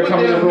Ali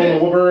come in the room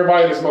and whoop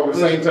everybody that smoke at the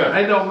same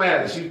time. It don't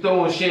matter. She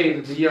throwing shade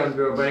at the young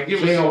girl, man. Give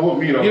she ain't gonna whoop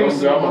me though. Give us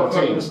some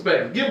motherfucking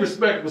respect. Give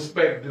respect,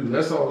 dude.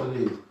 That's all it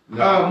is.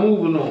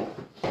 Moving on.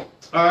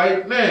 All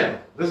right, now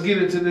let's get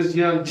into this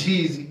young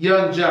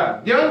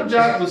Jock. Young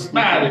Jock was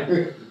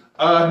spotted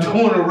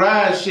doing a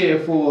ride share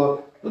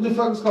for what the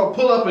fuck is called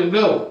Pull Up and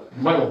Go.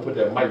 You might want to put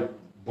that mic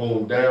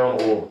boom down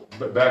or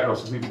back up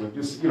so people can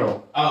just,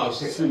 Oh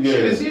shit. Yeah.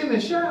 Is he in the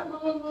shop,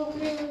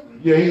 motherfucker?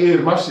 Yeah, he is.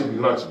 My shit be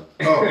lunching.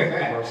 Oh,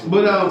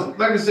 but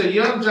like I said,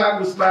 Young Jock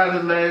was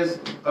spotted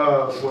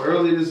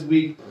early this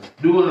week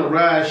doing a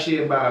ride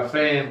share by a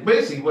fan.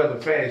 Basically, he wasn't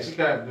a fan. She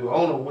kind of do. I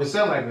don't know. It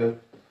sounded like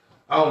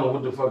I don't know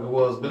what the fuck it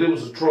was, but it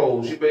was a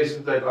troll. She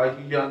basically like, "Are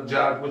you Young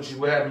Jock? What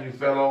happened? You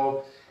fell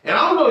off?" And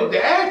I don't know.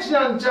 They asked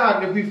Young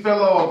Jock if he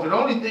fell off, and the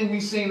only thing we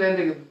seen that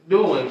nigga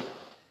doing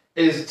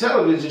is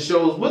television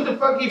shows. What the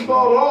fuck he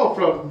fall off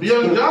from?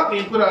 Young Jock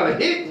ain't put out a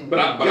hit. But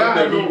I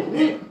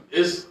think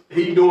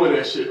he doing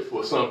that shit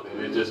for something.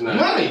 It's just not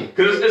money.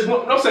 Because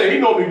I'm saying he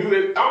normally do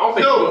that. I don't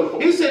think. No,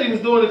 he said he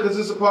was doing it because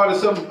it's a part of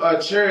some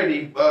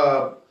charity.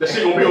 That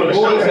shit gonna be on the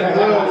show.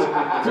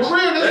 For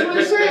real, that's what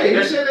he said.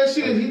 He said that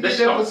shit. He did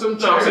that for some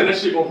charity. No, I'm saying that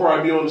shit gonna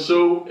probably be on the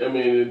show. I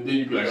mean, then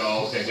you be like,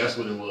 oh, okay, that's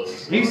what it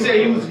was. He said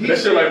he was. That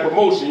shit like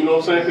promotion. You know what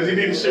I'm saying? Because he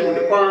did the shit with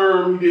the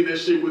firm. He did that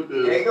shit with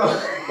the.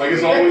 Like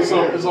it's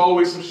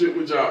always some shit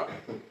with Jock.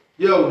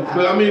 Yo,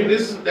 but I mean,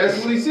 that's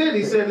what he said.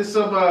 He said it's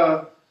some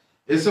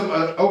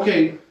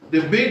okay.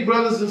 The Big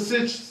Brothers and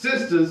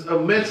Sisters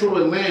of Metro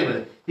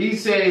Atlanta. He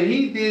said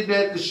he did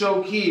that to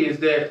show kids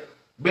that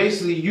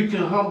basically you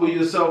can humble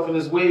yourself in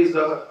his ways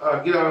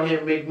to get out here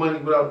and make money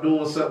without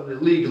doing something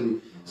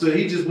illegally. So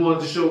he just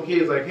wanted to show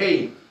kids like,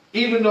 hey,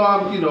 even though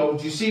I'm,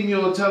 you see me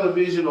on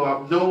television or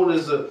I'm known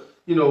as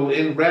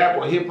in rap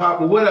or hip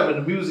hop or whatever, in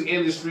the music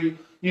industry,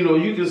 you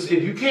can, if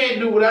you can't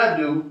do what I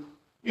do,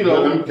 can I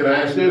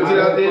ask you? Get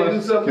out there and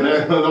do something.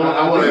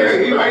 I want to ask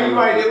you. You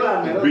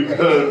right.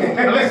 Because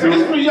this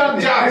is for Young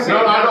Jocks.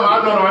 No,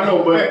 I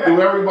know. But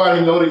do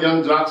everybody know the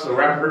Young Jock's a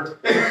rapper?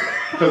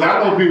 Because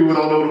I know people who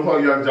don't know the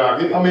fuck Young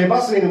Jock is. I mean, if I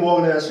seen him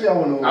walking down the street, I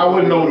wouldn't know. I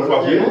wouldn't know the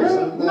fuck he is.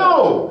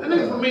 No. That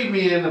nigga meet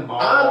me in the mall.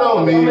 I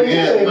know me. You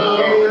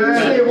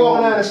see him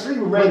walking down the street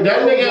with But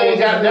that nigga ain't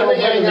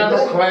got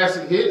no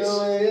classic hits.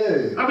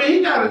 I mean,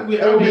 he got it.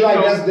 It would be like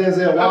that's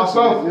Denzel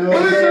Washington.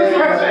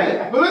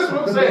 But that's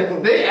what I'm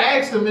saying. They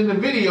asked him in the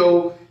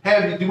video,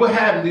 what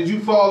happened? Did you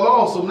fall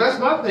off? So that's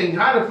my thing.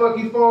 How the fuck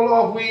he fall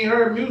off? We ain't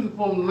heard music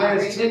from the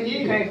last 10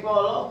 years. You can't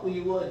fall off when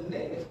you wasn't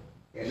there.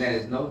 And that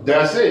is no.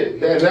 That's it.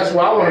 That's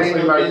why I want to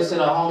say, like, is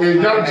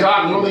Young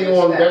Jock really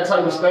on that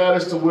type of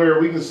status to where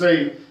we can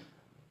say,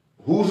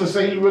 who's to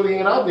say he really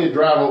ain't out there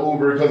driving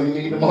Uber because he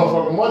need the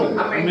motherfucking money?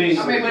 I mean,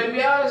 but to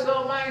be honest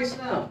though, man,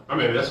 Slim. I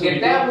mean, that's what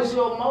if that was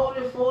your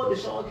motive for to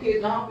show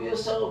kids to humble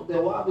yourself,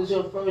 then why was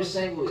your first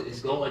single?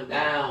 It's going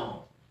down.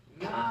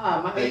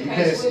 Nah, man, you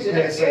can't switch it.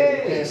 You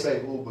can't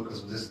say Uber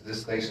because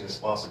this station is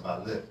sponsored by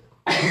Lyft.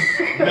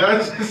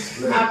 This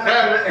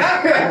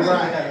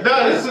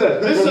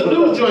is a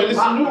new joint. This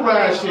is a new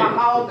ride shit. My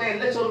whole thing,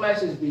 let your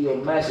message be your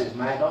message,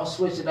 man. Don't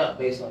switch it up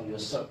based on your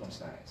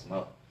circumstance,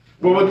 no.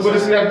 But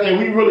it's that thing.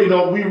 We really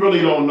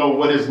don't know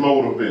what his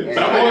motive is.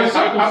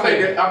 I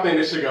think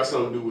that shit got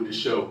something to do with the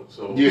show.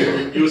 So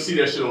yeah, you'll see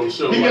that shit on the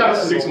show. He got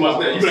 6 months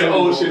now. You be like,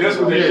 oh shit, that's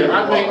what that shit.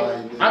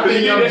 I think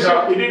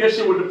he did that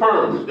shit with the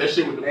perm. That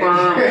shit with the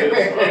perm and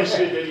the other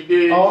shit that he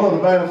did. I don't know,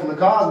 the man from the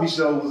Cosby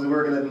Show was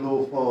working at the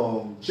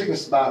little chicken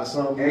spot or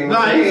something.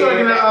 Nah, he's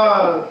working at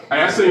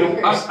I seen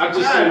him. I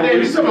just seen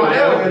him. He's talking about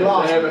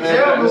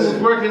Elvin was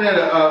working at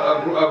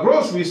a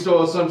grocery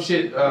store or some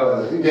shit.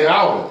 Alvin.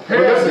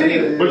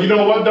 Paris. But you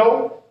know what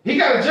though? He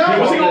got a job.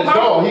 Was he on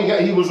Power?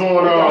 He was on.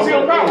 Was he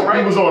on Power? Right?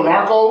 He was on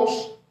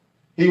Narcos.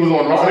 He was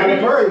on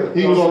Narcos.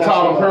 He was on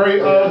Tyler Perry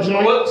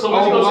joint. So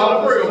what's he on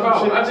Tyler Perry on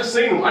Power? I just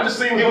seen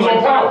him. He was on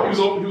Power. He was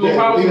on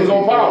Power. He was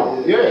on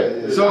Power.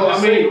 Yeah. So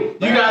I mean, you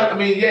got. I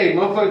mean, yeah,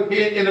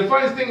 motherfucker. And the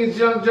funny thing is,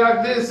 Young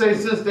Jock did say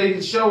since they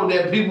showed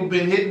that people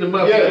been hitting him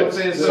up. Yeah. You know what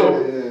I'm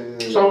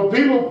saying? So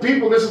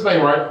people. This is the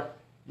thing, right?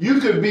 You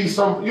could be a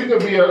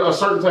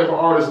certain type of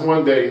artist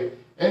one day,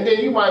 and then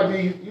you might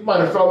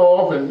have fell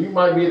off, and you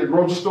might be at the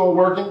grocery store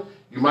working.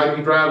 You might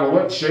be driving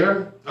what?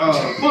 Sharon? Pull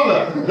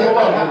up. If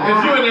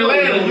you're in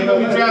Atlanta, you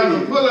gonna be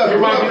driving pull up. You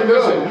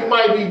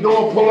might be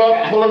doing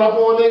pulling up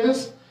on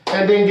niggas,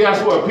 and then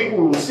guess what?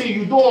 People will see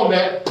you doing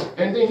that,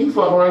 and then you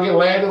fuck around get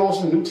landed on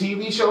some new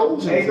TV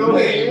shows. Hey, go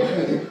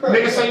ahead.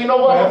 Niggas say, you know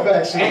what? Matter of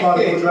fact,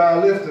 somebody will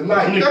drive Lyft tonight.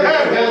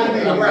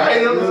 Right,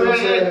 you know what I'm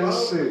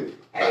saying? Shit.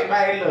 Hey,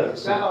 man, look,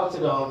 shout out to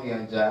the homie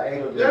Young Jock. Ain't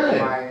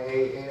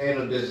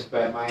no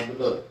disrespect, man, but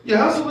look. Yeah,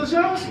 hustle is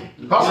your hustle.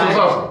 Hustle is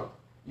hustle.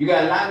 You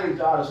got a lot of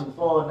these artists who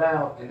fall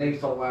down and they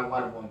fuck around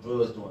while on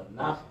drugs doing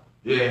nothing.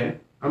 Yeah.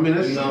 I mean,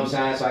 that's You know what I'm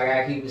saying? So I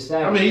gotta keep it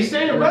established. I mean, he's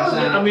staying You know what I'm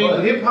relevant. saying?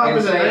 I mean, hip hop At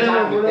is the same Atlanta,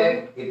 time,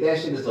 whatever. if that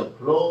shit is a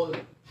ploy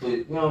for,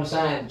 you know what I'm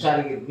saying,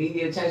 try to get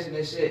media attention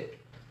and shit.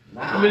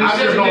 Nah. I mean, I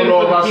just don't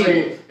know if I seen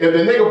if the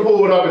nigga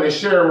pulled up in his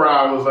share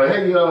ride and was like,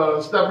 hey,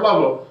 Step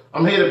Lover,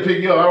 I'm here to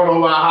pick you up. I don't know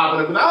why I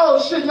hop in it.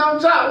 Oh shit, Young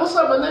Jock, what's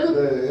up, my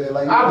nigga?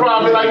 I'd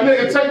probably like,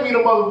 nigga, take me to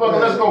motherfucker,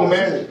 let's go,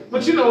 man.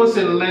 But you know, it's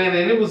in Atlanta,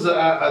 and it was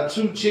a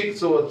two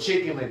chicks or a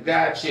chick and a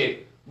guy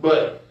chick.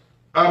 But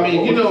I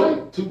mean, you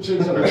know, two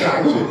chicks and a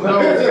guy chick. no,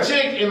 it's a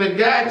chick and a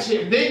guy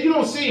chick. Then you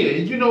don't see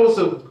it. You know, it's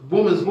a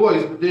woman's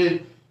voice, but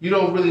then you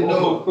don't really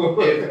know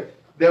if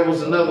there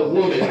was another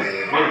woman.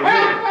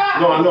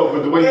 No, I know,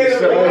 but the way you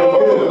said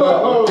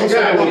it, you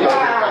said it was a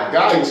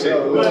guy chick.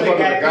 It was a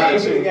guy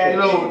chick. You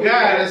know,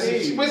 guy.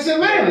 It's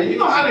Atlanta. You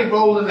know how they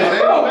roll in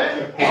Atlanta,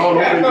 man. I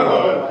don't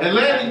know.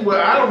 Atlanta,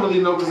 well, I don't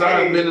really know because I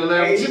haven't been to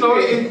Atlanta. But you know,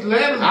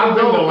 Atlanta's I've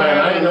been to Atlanta.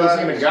 I ain't never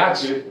seen seen a guy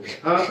chick.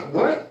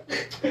 What?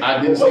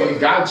 I didn't see any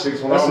guy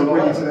chicks when I That's was a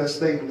bring around. to that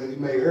statement that you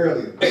made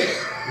earlier.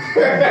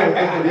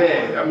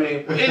 Yeah, I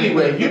mean,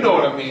 anyway, you know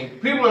what I mean.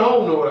 People at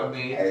home know what I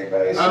mean. I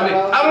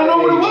don't know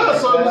what it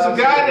was. So it was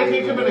a guy that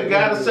could have been a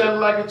guy that sounded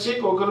like a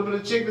chick, or could have been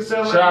a chick that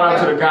sounded like a guy. Shout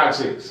out to the guy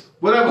chicks.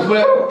 Whatever,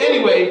 but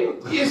anyway,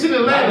 it's in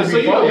Atlanta, so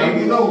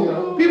you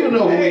know, people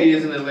know who he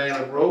is in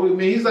Atlanta, bro. I mean,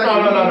 he's like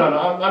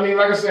No. I mean,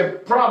 like I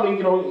said, probably,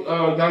 you know,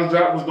 Young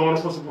Jock was doing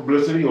it for some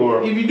publicity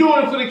or. If you're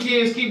doing it for the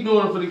kids, keep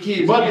doing it for the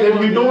kids. But if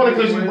you're doing it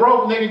because you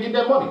broke, nigga, get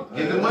that money.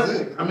 Get the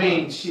money. I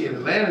mean, shit,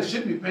 Atlanta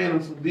should be paying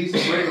them some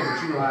decent rate,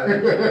 but you know how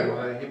that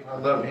is. I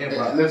love hip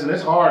hop. Listen,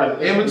 it's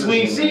hard. In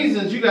between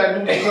seasons, you gotta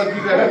do what the fuck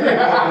you gotta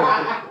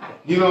do.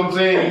 You know what I'm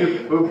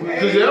saying?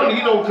 Because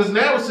because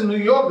now it's in New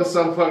York or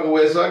some fucking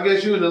way. So I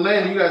guess you in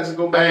Atlanta, you got to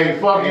go back. Hey,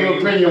 fuck your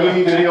opinion. We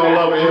need to be on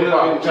Love and Hip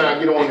Hop. Trying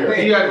to get on here.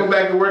 You got to go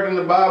back to work in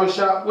the barber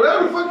shop.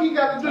 Whatever the fuck you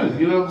got to do.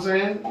 You know what I'm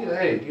saying?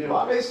 Hey, you know.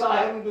 Well, they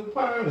started having to do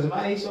perms,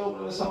 man. He's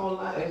opening his own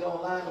line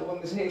of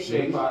women's hair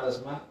products,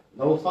 man.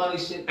 No funny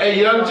shit.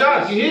 Hey, Young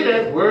Jock, you hear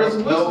that? Words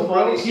of wisdom,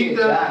 bro. Keep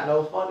that.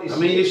 No funny shit. I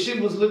mean, your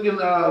shit was looking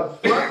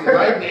fluffy,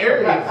 right in the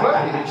area,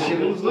 fluffy and shit.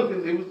 It was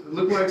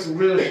looking like some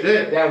real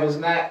shit. That was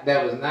not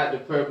the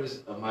purpose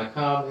of my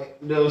comment.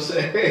 You know what I'm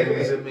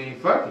saying? I mean,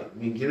 fuck it. I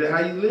mean, get it how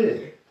you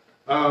live.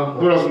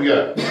 What else we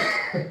got?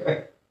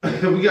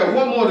 We got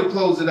one more to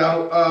close it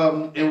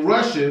out. In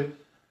Russia,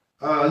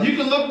 you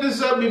can look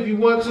this up if you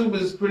want to,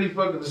 but it's pretty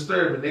fucking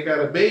disturbing. They got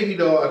a baby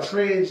doll, a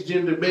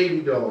transgender baby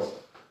doll.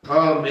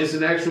 It's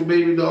an actual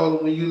baby doll,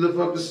 and when you lift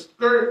up the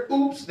skirt,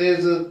 oops,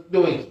 there's a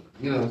doinky.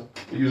 You know.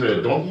 You said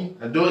a donkey?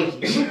 A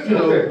doinky. You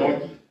know,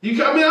 donkey.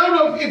 I don't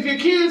know if your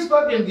kids,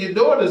 fucking your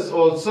daughters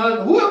or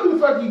son, whoever the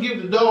fuck you give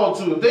the doll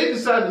to, if they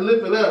decide to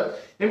lift it up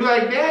and be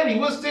like, Daddy,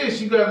 what's this?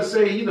 You gotta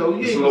say, you know,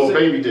 you It's ain't a gonna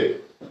little say, baby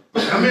dick.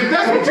 I mean, if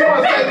that's what you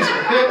want to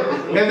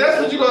say, and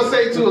that's what you're gonna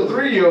say to a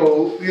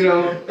 3-year-old, you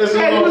know,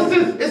 hey, what's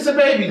this? It's a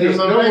baby dick. It's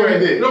a baby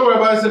dick. Don't worry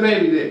about it. It's a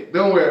baby dick.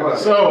 Don't worry about it.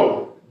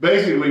 So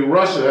basically,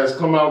 Russia has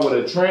come out with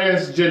a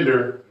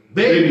transgender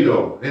baby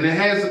doll, and it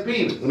has a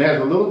penis, and it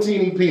has a little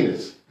teeny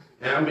penis.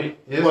 I mean,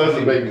 it's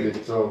a baby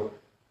dick. So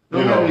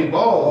don't have any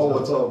balls.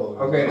 What's up?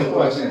 Okay, the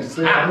question.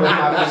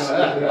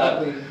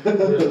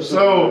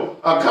 So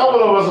a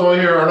couple of us on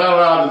here are not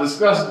allowed to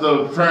discuss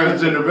the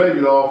transgender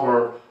baby doll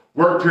for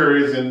work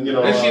periods, and you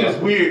know that shit is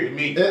weird to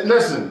me.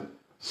 Listen,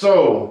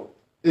 so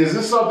is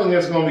this something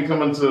that's going to be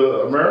coming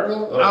to America?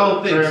 I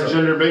don't think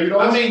transgender baby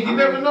dolls. I mean, you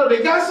never know.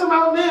 They got some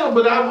out now,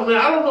 but I don't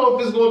know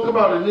if it's going to come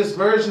out in this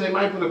version. They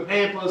might put a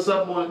pamper or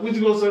something on it. What you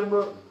gonna say,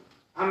 bro?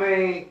 I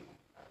mean,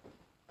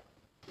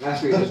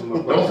 that's really just my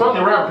don't fuck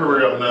your rap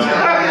career up now.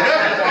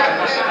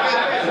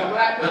 So what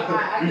I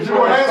You should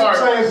have some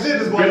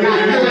transgenders, boy.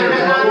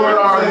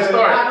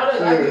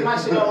 I get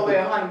my shit all the way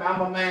 100.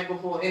 I'm a man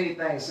before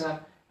anything, son.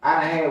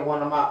 I done had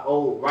one of my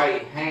old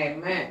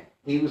right-hand men.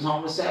 He was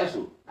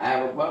homosexual. I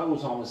have a brother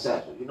who's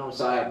homosexual. You know what I'm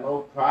saying? I have no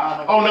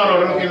problem. Oh, no,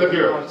 look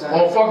here.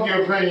 On Fuck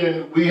Your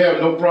Opinion, we have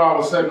no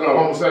problem with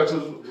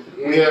homosexuals.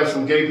 Yeah. We have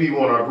some gay people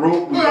in our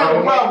group. We have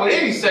a problem with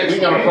any sex. We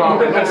got a problem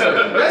with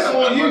That's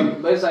on you.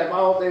 But it's like my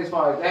whole thing as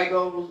far as that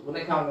goes, when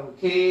it comes to the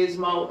kids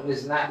mode, and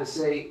it's not to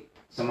say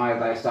somebody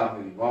like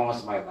something may be wrong,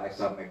 somebody like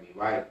something may be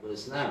right, but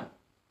it's not.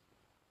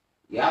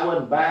 Yeah, I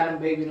wasn't buying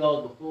them baby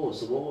dolls before,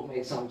 so what would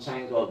make something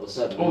change all of a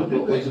sudden? Would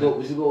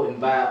you go and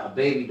buy a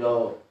baby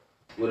doll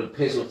with a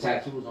pistol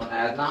tattoos on the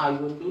ass? Nah, you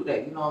wouldn't do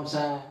that. You know what I'm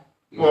saying?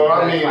 Well,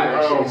 I mean, you know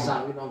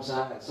what I'm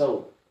saying?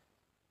 So,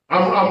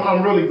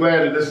 I'm really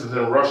glad that this is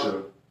in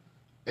Russia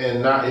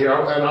and not here.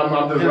 And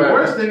I'm just glad. The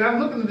worst thing, I'm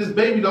looking at this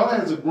baby doll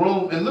has a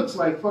grown. It looks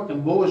like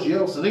fucking Boris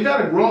Yeltsin. They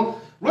got a grown.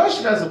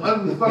 Russia got some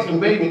ugly fucking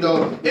baby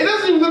doll. It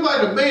doesn't even look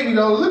like a baby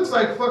doll. It looks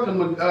like fucking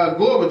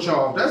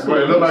Gorbachev. That's what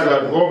it looks like.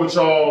 A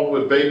Gorbachev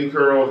with baby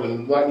curls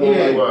and like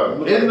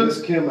it looks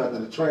like Kim after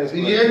the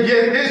transplant. It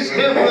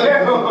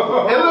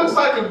looks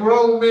like a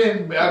grown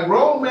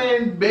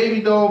man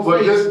baby doll.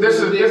 But this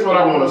is what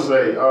I want to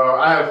say.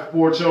 I have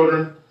 4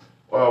 children.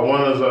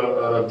 One is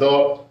an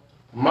adult.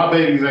 My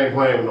babies ain't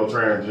playing with no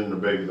transgender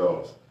baby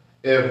dolls.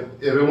 If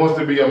it wants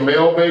to be a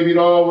male baby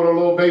doll with a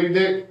little baby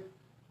dick,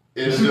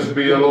 it'll just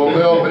be a little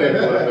male baby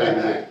with a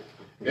baby dick.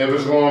 If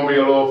it's going to be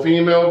a little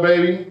female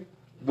baby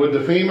with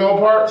the female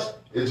parts,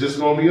 it's just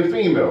going to be a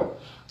female.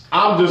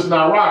 I'm just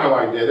not rocking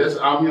like that.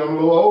 I'm a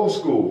little old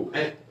school.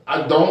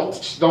 I don't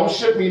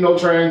ship me no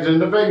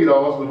transgender baby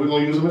dolls, but we're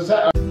going to use them as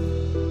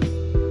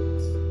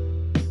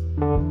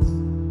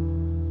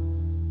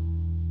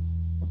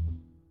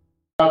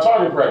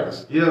target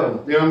practice. Yeah. You know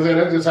what I'm saying?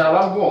 That's just how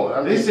I'm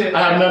going. They said,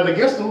 I have nothing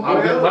against them.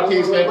 My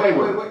kids can't play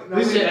with them.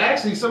 They said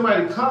actually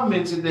somebody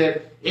commented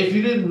that if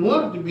you didn't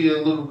want it to be a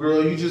little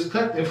girl, you just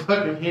cut their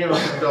fucking hair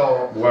off the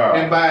doll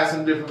and buy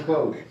some different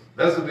clothing.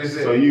 That's what they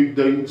said.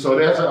 So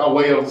that's a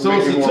way of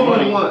making more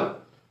money. 2-in-1.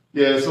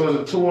 Yeah, so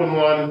it's a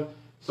 2-in-1.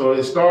 So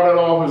it started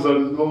off as a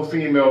little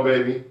female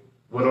baby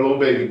with a little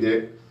baby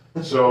dick.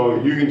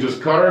 So you can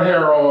just cut her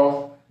hair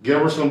off,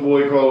 give her some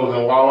boy clothes,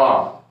 and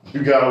voila,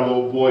 you got a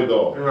little boy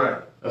doll.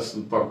 Right. That's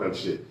some fucked up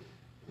shit.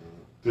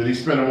 Cause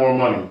he's spending more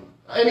money.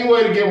 Any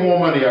way to get more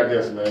money, I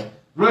guess, man.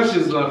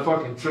 Russia's gonna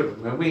fucking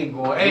tripping, man. We ain't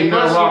going. Hey,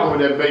 not rocking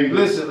with that baby.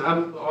 Listen, I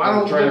don't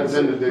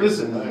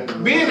listen.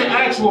 Being an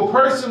actual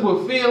person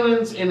with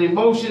feelings and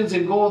emotions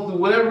and going through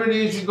whatever it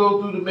is you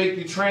go through to make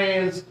you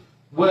trans,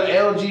 what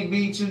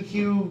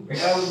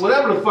LGBTQ,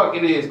 whatever the fuck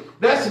it is.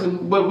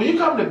 But when you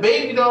come to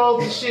baby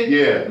dolls and shit,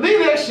 leave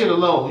that shit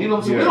alone. You know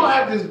what I'm saying? We don't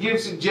have to give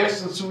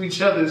suggestions to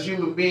each other as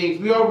human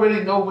beings. We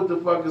already know what the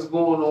fuck is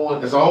going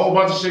on. There's a whole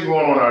bunch of shit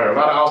going on out here. A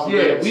lot of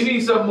alphabets. Yeah, we need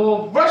something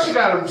more. Russia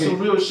got some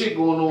real shit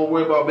going on.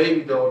 Worry about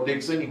baby doll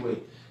dicks anyway.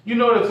 You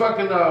know the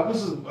fucking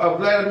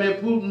Vladimir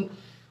Putin,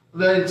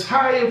 the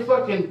entire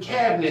fucking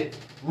cabinet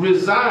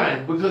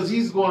resigned because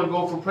he's going to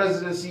go for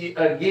presidency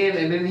again,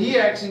 and then he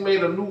actually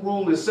made a new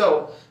rule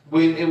himself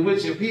in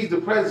which if he's the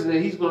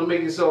president, he's going to make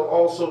himself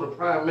also the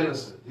prime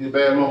minister. He's a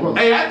bad motherfucker.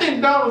 Hey, I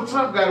think Donald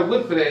Trump got a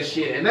whip for that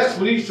shit, and that's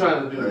what he's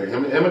trying to do. Hey,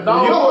 him and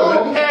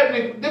Donald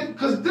cabinet,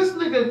 because this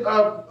nigga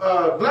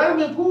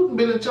Vladimir Putin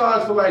been in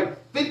charge for like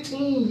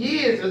 15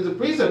 years as the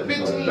president.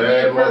 15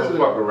 years president.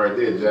 Motherfucker right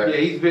there, Jack.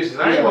 Yeah, he's vicious.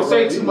 I ain't gonna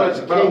say too much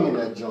about him.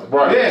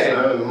 Right.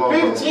 Yeah,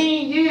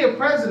 15-year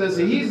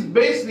presidency. He's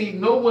basically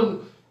no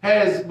one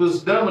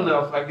was dumb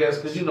enough, I guess,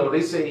 because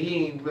they say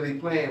he ain't really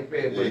playing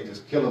fair. Yeah,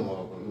 just kill him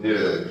all.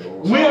 Yeah.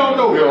 We don't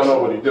know. We don't know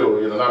what he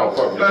do. I don't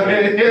fuck with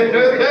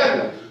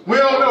him. We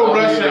don't know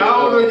Russia. I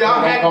don't know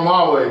y'all come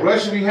our way.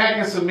 Russia be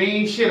hacking some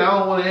mean shit. I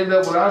don't want to end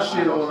up with our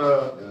shit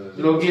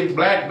on getting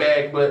black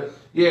bag. But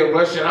yeah,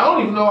 Russia. I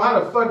don't even know how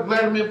the fuck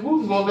Vladimir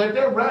Putin's gonna let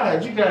that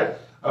ride. You got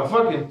a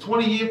fucking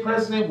 20-year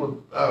president with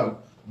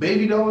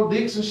baby doll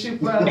dicks and shit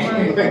flying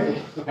around.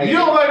 You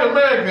don't like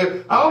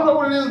America. I don't know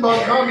what it is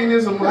about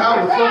communism and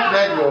how the fuck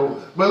that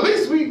goes. But at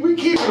least we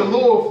keep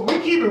it we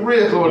keep it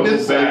real on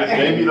this side.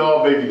 Baby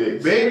doll, baby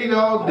dicks. Baby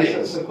doll dicks.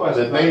 That's a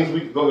question. The things we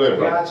go ahead,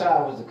 bro. If y'all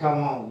child was to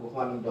come home with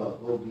one of them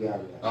dogs, what would be our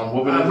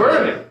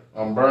reaction?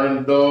 I'm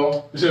burning the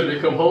doll. You said they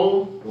come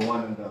home with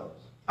one of them dogs.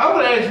 I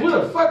would ask, what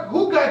the fuck?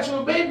 Who got you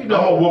a baby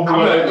doll? I'm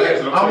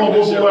gonna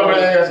whoop whoever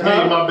asked me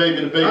my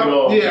baby the baby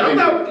doll. Yeah, I'm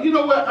not. You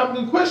know what?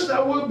 The question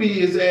I would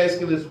be is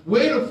asking is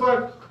where the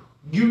fuck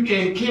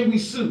can we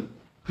sue?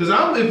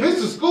 Because if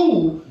it's a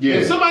school,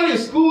 if somebody in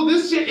school,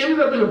 this shit ended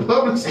up in a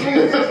public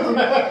school system,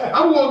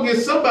 I'm gonna get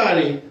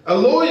somebody, a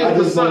lawyer. I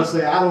just want to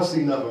say I don't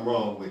see nothing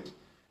wrong with it.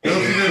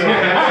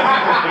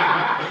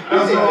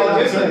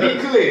 Just to be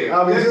clear. I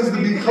mean, just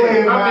to be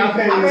clear, in my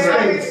opinion,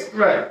 states.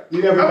 Right.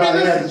 Everybody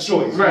has a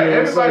choice. Right.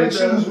 Everybody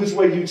choose which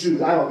way you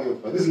choose. I don't give a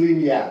fuck. Just leave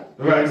me out.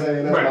 You know what I'm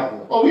saying? That's my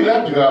point. Oh, we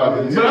left you out.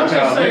 But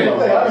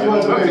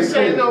I'm just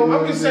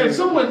saying,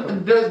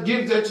 someone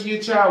gives that to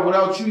your child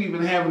without you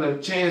even having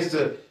a chance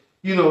to,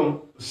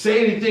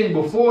 say anything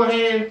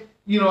beforehand.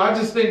 I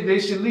just think they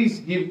should at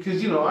least give,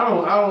 because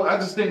I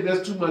just think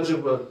that's too much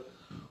of a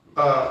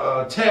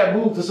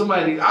taboo for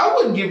somebody. I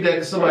wouldn't give that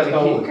to somebody.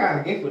 What kind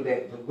of gift would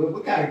that?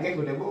 What kind of gift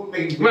would that? What would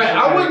make you? Right,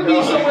 I wouldn't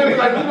be somewhere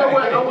like, you know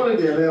what? I want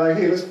to. Yeah, they're like,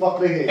 hey, let's fuck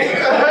their head.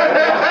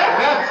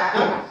 I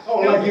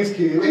don't like his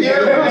kid.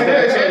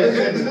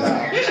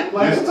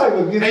 Like some type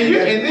of gift. And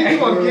then you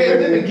gonna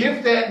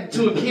gift that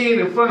to a kid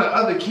in front of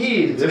other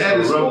kids at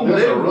a school.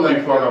 This will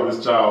really fuck up his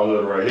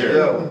childhood right here.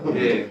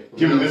 Yeah.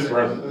 Give him this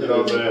present. You know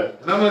what I'm saying?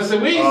 And I'm gonna say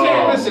we ain't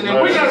saying listen,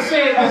 and we're not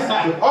saying this.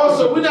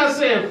 Also, we're not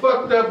saying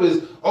fucked up is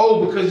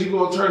because you're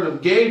gonna turn them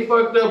gay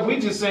fucked up. We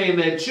just saying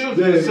that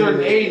children at a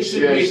certain age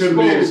should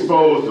be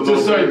exposed to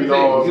certain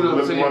things. You know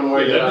what I'm saying? One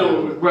way,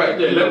 right.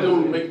 Let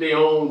them make their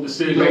own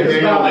decisions.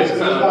 It's about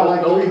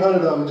like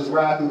 300 of them just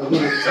ride through the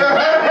hood.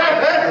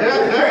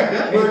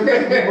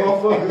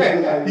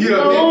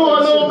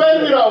 little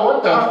baby though.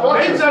 What the fuck?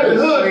 They tell the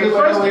hood. The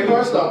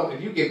First off,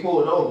 if you get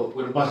pulled over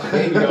with a bunch of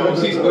baby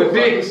dogs, he's with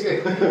dicks. You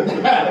ain't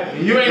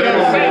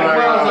never seen the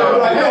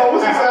Like, yo,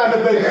 what's inside the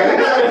baby?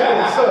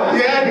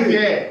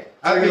 Yeah.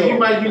 I think you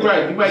might be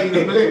right. You might get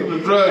the mix with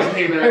the drugs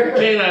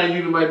canine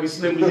unit might be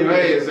sniffing your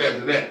ass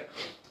after that.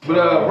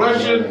 But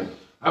Russia,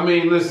 I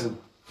mean, listen,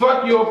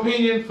 fuck your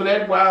opinion for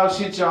that wild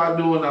shit y'all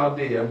doing out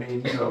there. I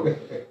mean,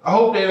 I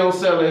hope they don't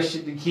sell that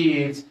shit to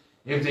kids.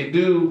 If they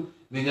do,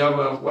 then y'all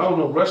gonna, well, I don't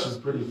know, Russia's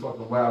pretty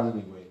fucking wild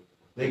anyway.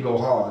 They go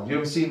hard. You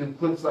ever seen them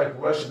clips like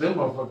Russia? Them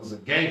motherfuckers are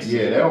gangsters.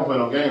 Yeah, they don't play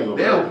no games over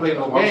They don't play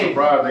no games. I'm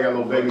surprised they got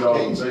no baby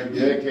dogs. Yeah,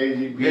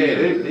 KGB. Yeah,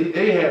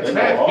 they have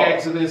traffic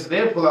accidents.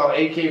 They'll pull out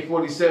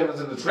AK-47s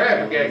in the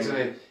traffic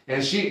accident.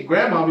 And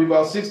grandma be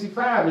about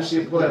 65 and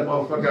she'll pull that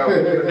motherfucker out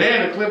with a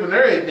banana clip and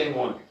everything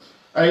on it.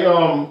 Hey,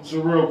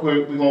 so real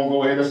quick, we're gonna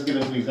go ahead. Let's get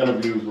into these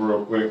interviews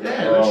real quick.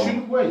 Yeah, let's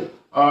shoot away.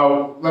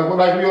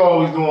 Like we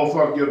always do on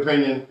Fuck Your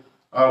Opinion,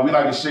 we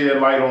like to shed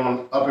light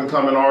on up and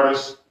coming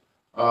artists,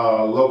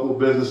 local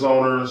business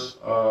owners,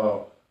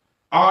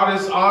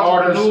 artists,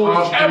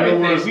 entrepreneurs,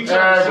 everything. We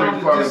try to show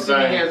that this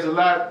city thing has a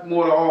lot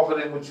more to offer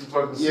than what you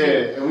fucking see.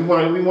 Yeah, and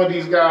we want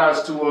these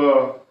guys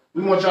to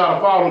we want y'all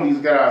to follow these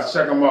guys,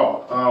 check them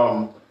out.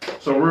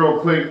 So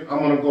real quick, I'm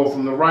gonna go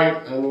from the right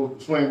and we'll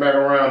swing back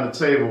around the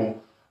table.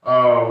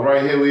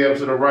 Right here we have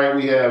to the right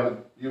we have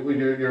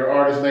your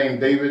artist named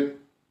David.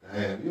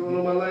 Damn, you don't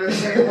know my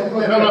last name?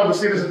 No, but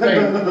see, this is the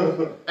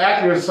thing.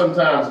 Actors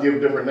sometimes give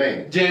different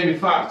names. Jamie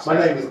Foxx. My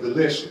name is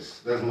Delicious.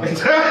 That's my name.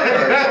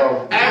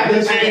 Not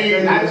the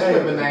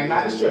stripping name.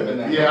 Not the stripping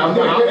name. Yeah, I'm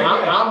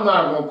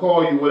not gonna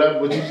call you whatever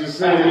what you just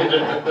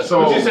said.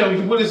 So what you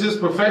said? What is his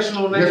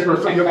professional name? Your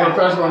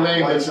professional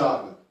name. White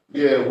chocolate.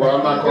 Yeah, well,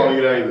 I'm not calling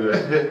you that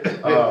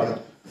either.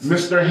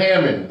 Mr.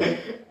 Hammond.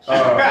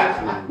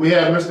 We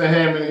have Mr.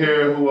 Hammond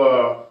here who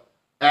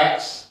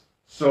acts.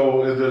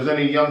 So if there's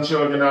any young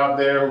children out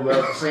there who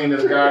have seen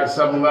this guy at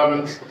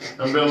 7-Eleven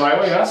and been like,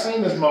 wait, I've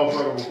seen this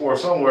motherfucker before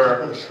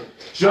somewhere,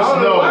 just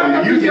know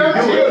you can do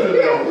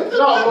it. First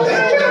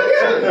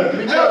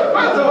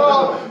of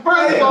all,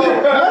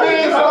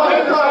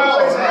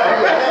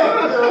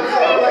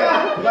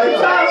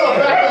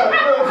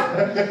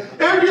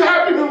 if you're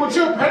happy with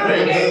your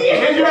parents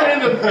and you're in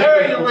the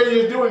area where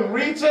you're doing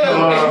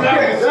retail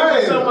and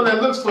you're someone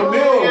that looks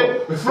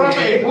familiar from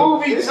a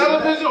movie,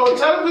 television, or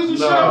television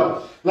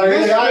show. Like,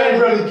 I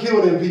ain't really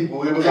killing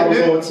people. It was I was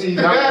on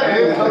TV.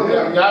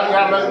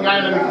 Y'all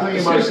let me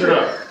clean my shit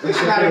up.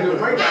 It's not a good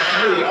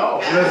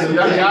breakout. Listen,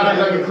 y'all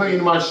let me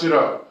clean my shit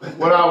up.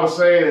 What I was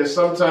saying is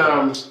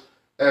sometimes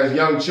as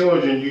young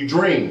children, you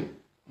dream.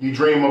 You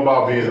dream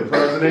about being the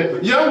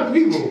president. Young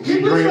people.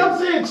 People stop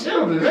saying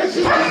children. That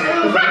shit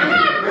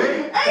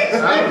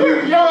if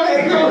you young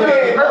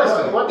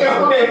person. What the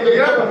fuck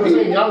is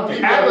the young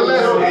people?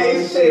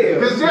 Adolescents.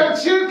 Because young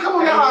children, come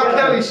on, that R.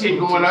 Kelly shit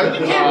going on.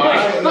 You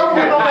can't don't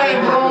put no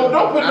man grown.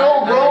 Don't put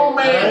no grown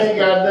man. I ain't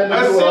got nothing to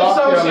do with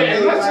R. Kelly.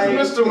 Unless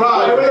it's Mr.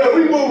 Rod.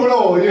 We moving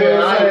on.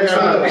 Yeah, I ain't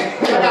got nothing.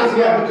 I got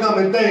some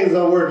upcoming things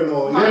I'm working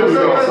on. There we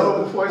go. I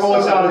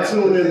want y'all to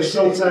tune in to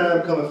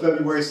Showtime coming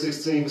February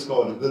 16th. It's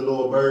called The Good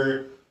Lord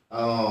Bird.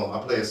 I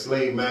play a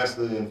slave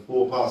master in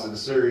 4 parts of the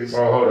series.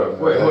 Oh, hold up.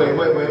 Wait. I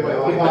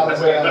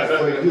apologize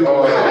for you.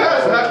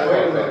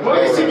 What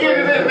is he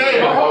getting in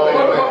there?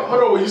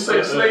 Hold on, when you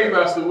say slave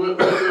master, what?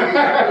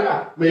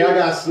 I mean, I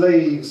got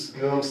slaves,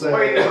 you know what I'm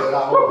saying, that I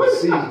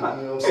oversee, you know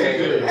what I'm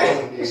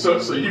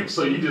saying?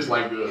 So you just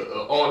like an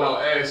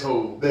all-out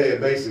asshole. Yeah,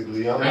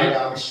 basically.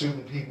 I'm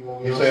shooting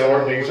people. You say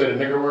the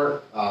nigger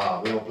word?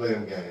 We don't play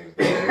them games.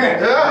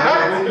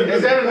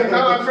 Is that in the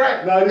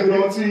contract? Not even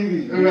on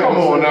TV. Come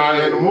on now,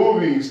 in the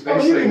movies, they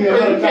You say give me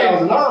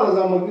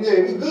 $100,000, we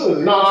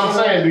good. No, I'm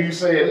saying, do you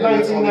say it in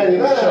the show?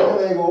 $19.99,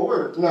 it ain't gonna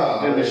work.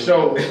 Nah. In the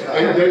show,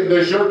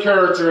 does your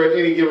character at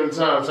any given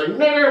time say,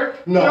 nigger?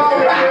 No.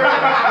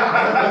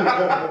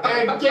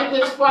 And get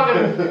this foot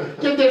on the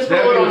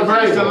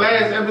The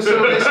last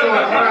episode they show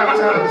on prime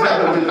time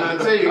television. I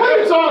tell you. What are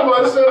you talking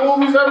about? It's in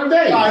movies every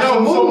day. All right, so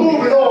moving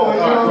on, you know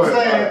what I'm Okay.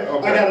 saying? I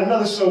got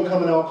another show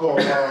coming out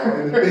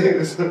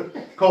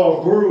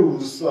called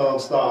Bruise.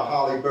 Star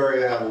Holly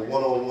Berry. I have a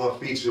one-on-one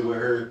feature with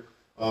her.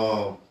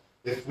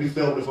 if we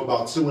filmed it for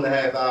about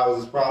 2.5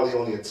 hours, it's probably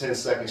only a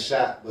 10-second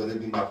shot, but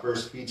it'd be my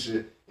first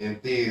feature in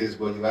theaters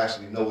where you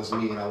actually know it's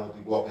me and I won't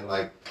be walking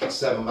like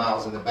 7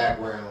 miles in the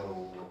background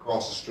or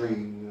across the street.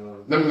 You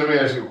know? Let me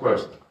ask you a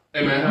question.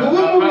 Hey man,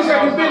 what movies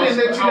have you been in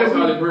that you have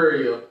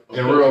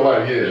in real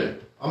life? Yeah.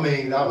 I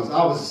mean, I was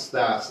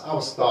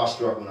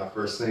starstruck when I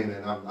first seen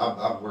it.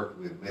 I've worked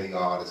with many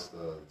artists,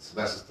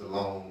 Sylvester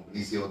Stallone,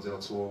 Benicio del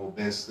Toro,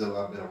 Ben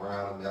Stiller. I've been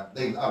around them.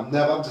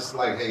 I'm just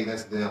like, hey,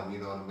 that's them. You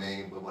know what I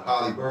mean? But when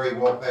Halle Berry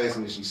walked past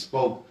me and she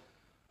spoke,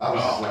 I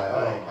was just like,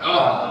 oh my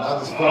God. I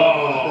just felt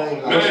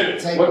on the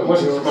thing. Like,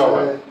 what you smell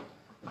like?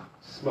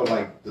 Smell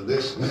like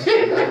delicious.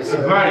 You know what I'm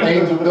saying? Right.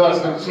 Angel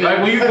dust and shit. Like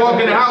when you walk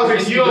in the house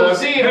and you don't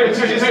see it, but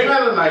you just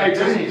smelling like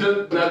Hey,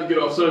 just not to get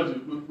off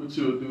subject, what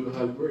you would do to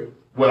Halle Berry?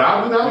 What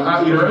I do now?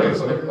 I do her.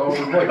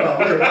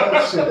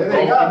 Shit, it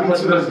ain't gotta be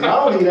Tuesday. I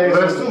don't need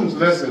access Tuesday.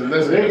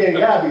 Listen. It ain't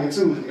gotta be a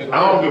Tuesday. I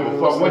don't give a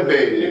fuck what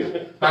day it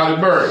is. Halle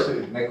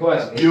Berry. Next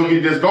question. You'll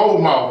get this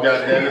gold mouth,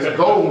 goddamn. It's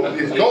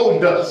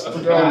gold dust.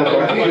 Here's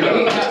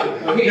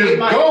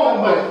my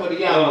question for the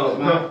young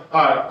man.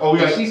 All right. Oh, we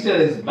got. Is she still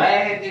as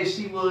bad as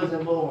she was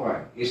in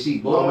Boomerang? Is she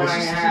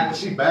Boomerang?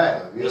 She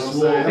bad. You know what I'm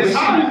saying? It's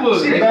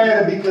Hollywood. She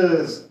bad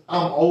because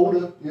I'm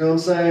older. You know what I'm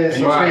saying?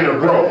 And you seen her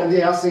grow.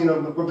 Yeah, I seen her,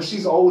 but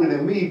she's older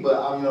than me. But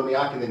you know what I mean?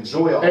 I can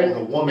enjoy an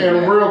older woman.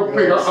 And real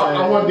quick, you know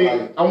what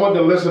I want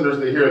the listeners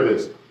to hear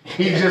this.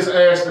 He just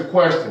asked the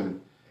question.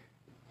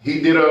 He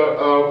did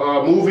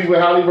a movie with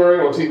Halle Berry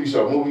or a TV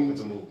show? Movie?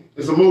 It's a movie.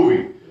 It's a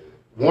movie.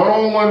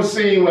 One-on-one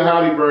scene with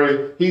Halle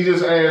Berry. He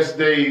just asked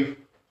Dave,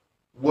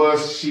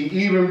 was she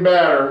even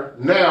better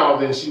now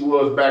than she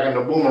was back in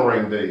the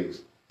Boomerang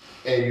days?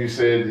 And you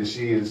said that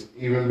she is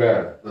even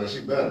better. No,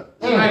 she better.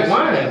 She like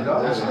wine,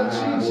 dog.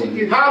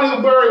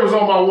 Halle Berry was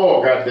on my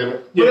wall,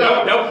 goddammit.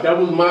 Yeah, that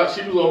was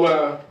she was on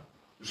my.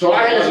 So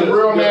I had some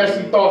real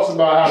nasty thoughts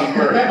about Halle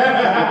Berry.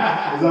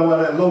 Is that why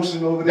that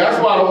lotion over there?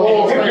 That's why the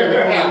wall's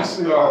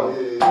standing out.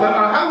 But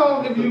how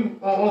long have you,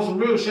 on some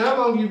real shit, how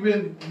long have you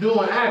been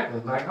doing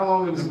acting? Like, how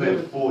long have It's you been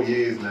been? 4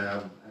 years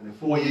now. And in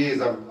 4 years,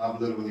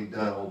 I've literally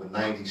done over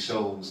 90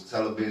 shows,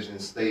 television,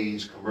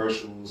 stage,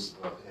 commercials,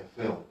 and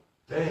film.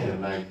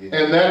 Damn.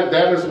 And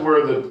that is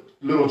where the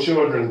little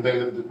children thing,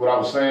 what I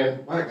was saying.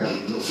 My God,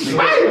 Because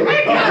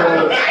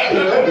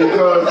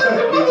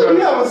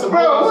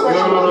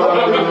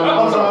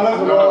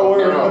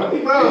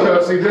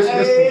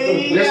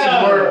see,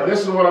 this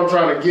is what I'm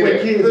trying to get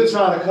at. Kids are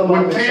trying to come up.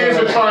 When kids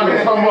are trying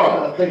to come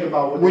up, think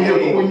about what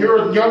when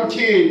you're a young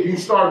kid, you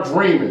start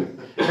dreaming,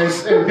 and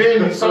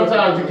then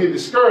sometimes you get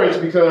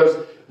discouraged because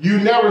you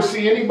never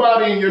see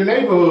anybody in your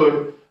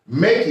neighborhood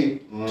make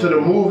it to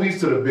the movies,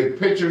 to the big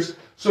pictures.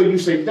 So you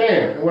say,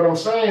 damn. And what I'm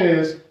saying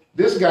is,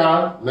 this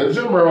guy lives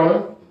in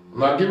Maryland. I'm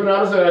not giving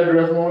out his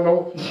address. I don't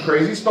know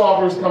crazy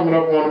stalkers coming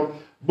up on him.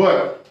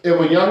 But if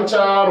a young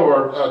child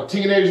or a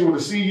teenager were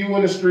to see you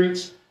in the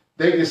streets,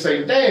 they can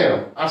say,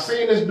 damn, I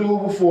seen this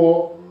dude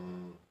before.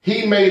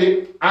 He made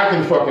it. I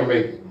can fucking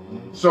make it.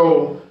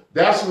 So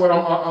that's what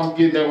I'm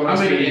getting at when I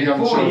say in young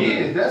 4 children.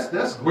 years,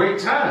 that's great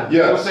time.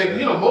 Yes.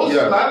 You know,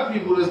 a lot of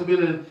people that's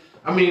been in,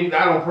 I mean,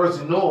 I don't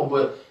personally know them,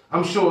 but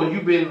I'm sure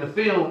you've been in the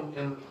film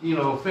and, you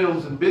know,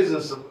 films and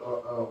business of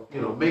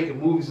you know, making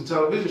movies and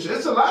television shows.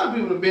 It's a lot of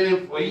people that have been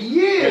in for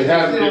years. It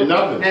hasn't been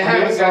nothing. And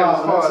haven't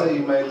gotten I'll far. tell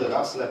you, man, look,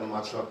 I've slept in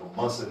my truck for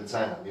months at a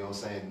time. You know what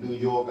I'm saying? New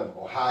York,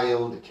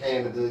 Ohio, to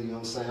Canada, you know what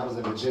I'm saying? I was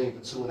in Virginia for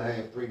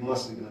 2.5, 3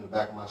 months sleeping in the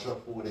back of my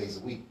truck 4 days a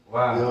week.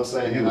 Wow. You know what I'm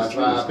saying? You And I was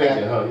drive thinking,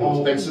 back huh? You was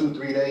home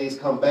thinking. 2-3 days,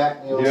 come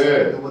back, you know what I'm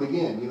saying? Do it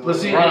again. You know But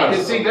see,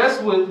 that's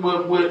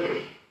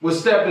what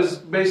Step is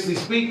basically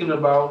speaking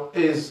about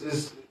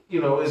is you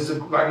know, is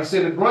like I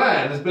said, the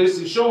grind. It's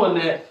basically showing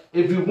that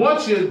if you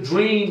want your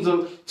dreams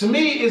of, to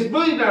me, it's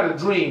really not a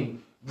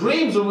dream.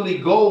 Dreams are really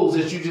goals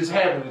that you just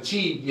haven't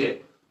achieved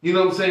yet. You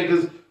know what I'm saying?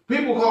 Because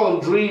people call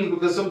them dreams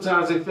because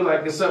sometimes they feel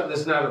like it's something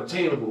that's not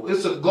obtainable.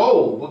 It's a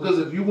goal because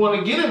if you want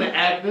to get into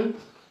acting,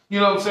 you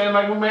know what I'm saying?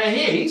 Like my man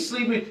here, he's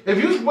sleeping. If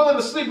you're willing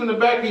to sleep in the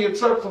back of your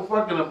truck for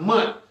fucking a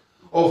month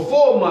or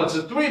 4 months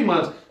or 3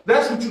 months,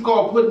 that's what you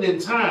call putting in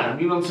time.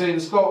 You know what I'm saying?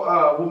 It's called,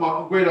 what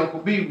my great uncle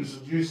B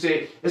you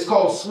say, it's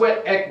called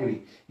sweat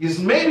equity. It's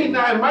maybe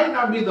not, it might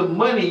not be the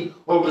money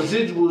or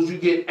residuals you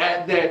get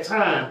at that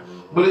time,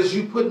 but it's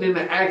you putting in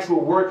the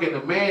actual work and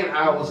the man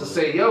hours to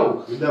say,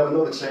 yo. You never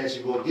know the chance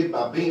you're going to get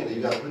by being there.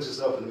 You got to put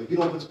yourself in, if you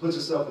don't put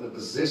yourself in a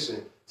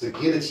position to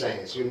get a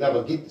chance, you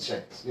never get the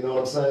chance. You know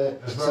what I'm saying?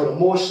 That's So right. the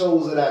more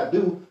shows that I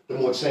do, the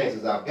more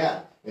chances I've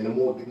got. And the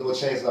more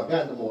chances I've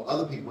gotten, the more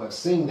other people have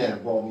seen that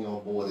and brought me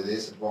on board of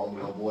this and brought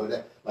me on board of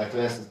that. Like, for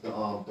instance, the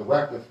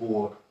director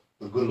for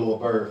The Good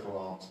Lord Bird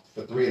for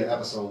 3 of the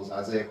episodes,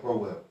 Isaiah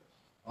Crowell.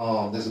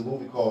 There's a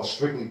movie called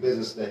Strictly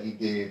Business that he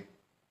did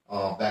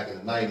back in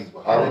the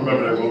 90s. I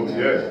remember that movie,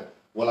 yeah.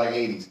 Well, like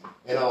 80s.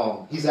 And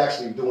he's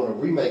actually doing a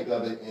remake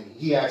of it, and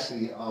he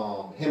actually,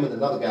 him and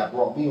another guy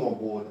brought me on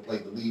board to play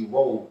the lead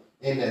role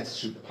in that, to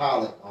shoot the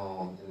pilot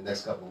in the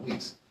next couple of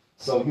weeks.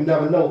 So you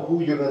never know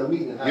who you're gonna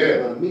meet and how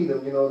you're gonna meet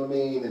them, you know what I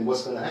mean, and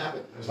what's gonna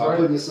happen. By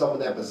putting yourself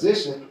in that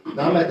position.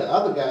 Now I met the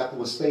other guy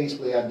through a stage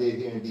play I did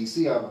here in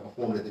DC. I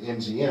performed at the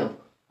MGM.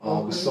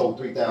 We sold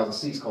 3,000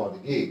 seats called The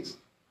Gigs.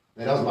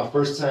 And that was my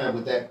first time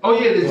with that. Oh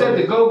yeah, is that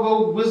the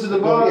Go-Go Wizard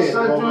of Oz?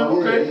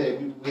 Okay.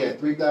 Yeah, we had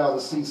 3,000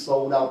 seats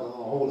sold out.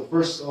 The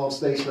first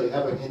stage play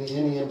ever in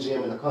any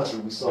MGM in the country.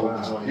 We sold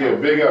the joint. Yeah,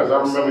 big ups. I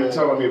remember you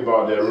telling me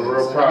about that. We're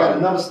real proud. I got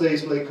another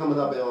stage play coming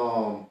up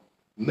in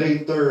May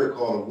 3rd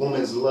called A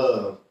Woman's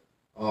Love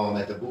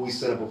at the Bowie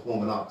Center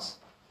Performing Arts,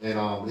 and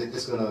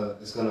it's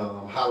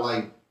gonna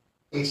highlight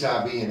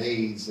HIV and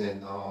AIDS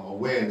and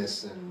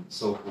awareness and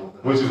so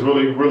forth. Which is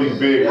really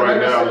big right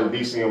now in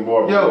DC and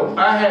Baltimore. Yo,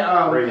 I had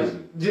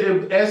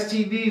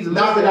STDs.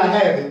 Not that I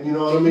have it, you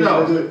know what I mean?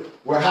 No.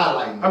 We're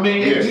highlighting. I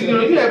mean,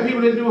 you have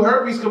people that do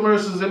herpes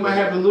commercials. They might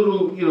have a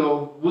little,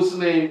 what's the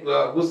name?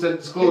 What's that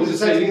disclosure? He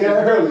said he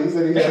had herpes. He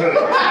said he had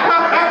herpes.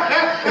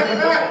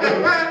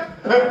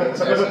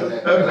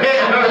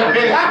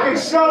 I can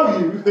show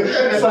you.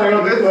 It's like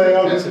I'm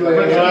just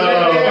playing.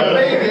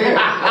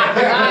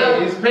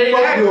 It's paid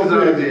actors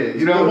out there.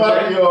 You know what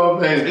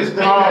I'm saying? It's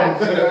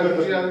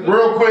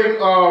real quick,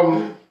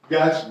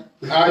 got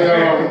you.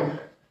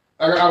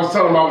 I was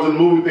telling him I was in the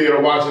movie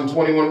theater watching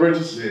 21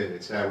 Bridges. Yeah,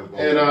 Chadwick.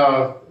 And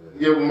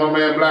with my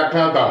man Black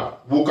Panther,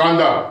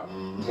 Wakanda.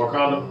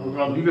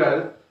 Wakanda. You got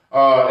it.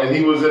 And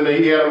he was in there,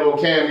 he had a little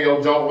cameo,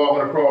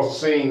 walking across the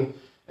scene.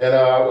 And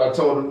I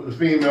told the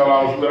female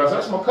I was with, I said,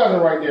 that's my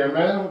cousin right there,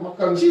 man. My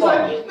cousin. She's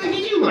like,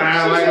 nigga, you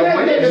lying like a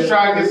man. Just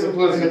trying to get some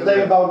pussy. The thing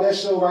about that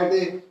show right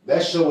there,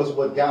 that show is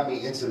what got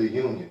me into the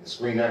union, the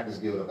Screen Actors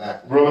Guild of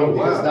Acting. Really?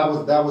 Because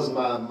that was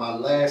my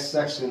last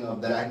section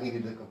of that I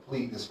needed to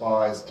complete as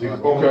far as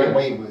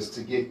waivers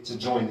to get to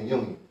join the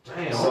union.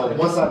 Damn. So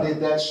once I did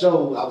that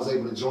show, I was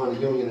able to join the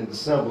union in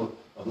December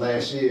of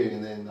last year,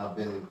 and then I've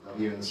been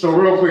here in the So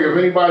real quick, if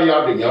anybody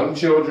out there, young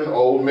children,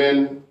 old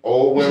men,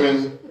 old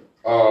women,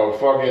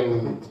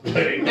 fucking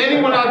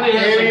anyone out there,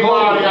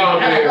 anybody out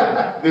there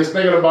that's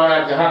thinking about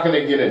acting, how can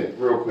they get in it?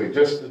 Real quick,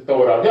 just to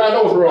throw it out. Yeah, I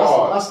know it's real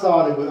hard. I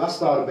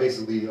started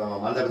basically.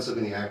 I never took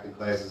any acting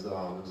classes. It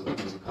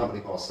was a company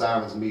called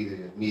Sirens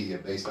Media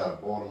based out of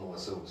Baltimore and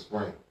Silver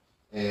Spring,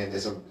 and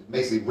it's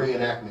basically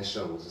reenactment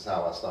shows. Is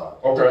how I started.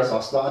 Okay.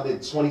 So I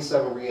did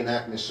 27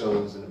 reenactment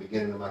shows in the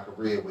beginning of my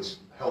career, which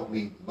helped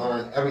me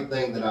learn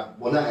everything not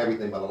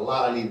everything, but a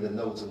lot I needed to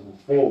know to move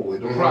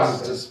forward. The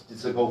process.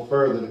 Just to go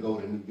further, to go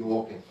to New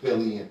York and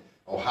Philly and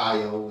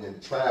Ohio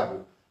and to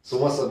travel. So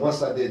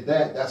once I did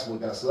that, that's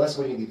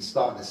where you need to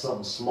start at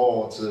something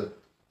small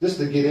just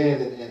to get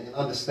in and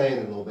understand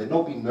it a little bit.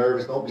 Don't be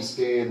nervous, don't be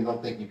scared, and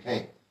don't think you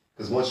can't.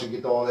 Because once you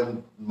get all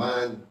them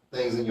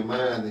things in your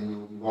mind, then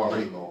you've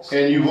already lost.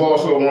 And you've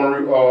also won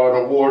an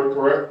award,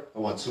 correct? I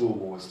won 2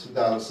 awards,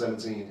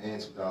 2017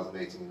 and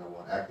 2018. I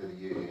won Actor of the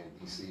Year in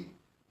DC.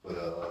 But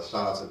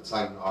shout out to the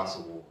Titan Arts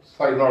Awards.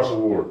 Titan Arts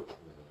Award.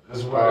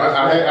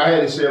 I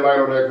had to shed light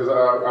on that because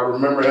I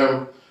remember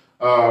him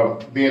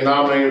being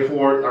nominated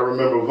for it. I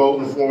remember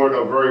voting for it.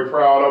 I'm very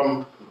proud of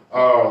him.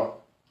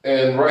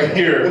 And right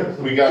here,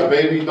 we got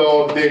Baby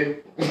Doll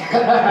Dick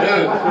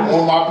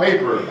on my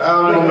paper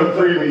from the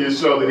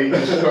previous show that he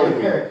just showed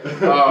me.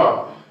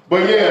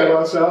 But yeah,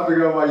 I'm trying to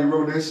figure out why you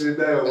wrote that shit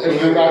down.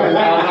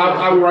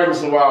 I be writing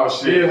some wild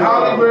shit.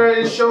 Halle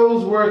Berry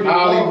shows working.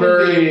 Halle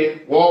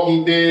Berry,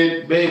 Walking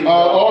Dead. Baby.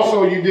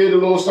 Also, you did a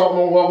little something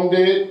on Walking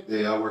Dead.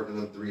 Yeah, I worked in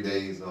them 3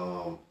 days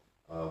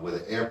with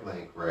an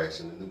airplane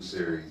crash in the new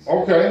series.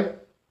 Okay.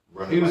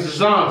 He was a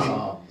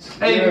zombie.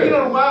 Hey, you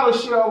know the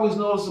wildest shit I always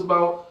notice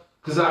about,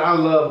 because I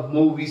love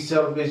movies,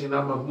 television.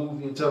 I'm a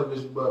movie and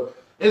television buff.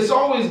 It's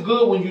always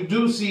good when you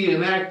do see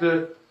an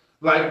actor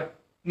like,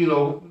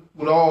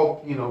 with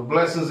all,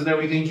 blessings and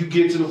everything, you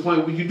get to the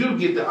point where you do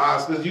get the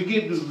Oscars, you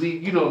get to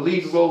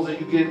lead roles, and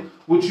you get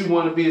what you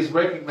want to be as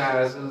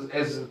recognized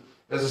as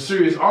a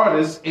serious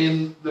artist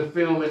in the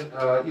film and,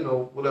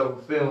 whatever,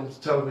 films,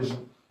 television,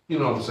 you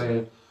know what I'm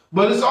saying?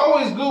 But it's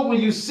always good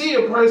when you see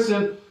a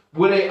person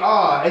where they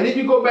are, and then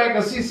you go back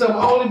and see something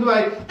only be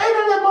like, hey,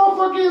 that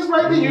motherfucker is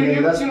right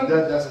there.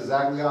 That's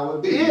exactly how it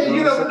would be. Yeah,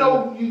 you never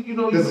know.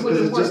 Because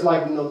it's just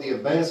like, the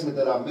advancement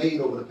that I've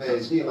made over the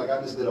past year. Like,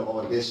 I just did an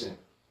audition.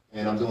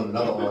 And I'm doing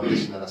another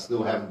audition that I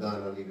still haven't done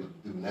and I need to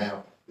do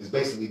now. It's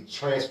basically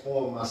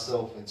transforming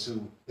myself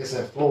into, it's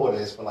in Florida,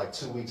 it's for like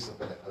 2 weeks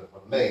for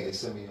May. They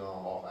sent me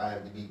off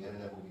IMDb,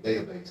 Internet Movie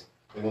Database.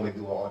 They want me to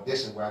do an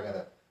audition where I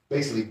gotta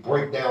basically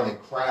break down and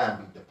cry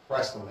and be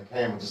depressed on the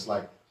camera, just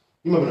like,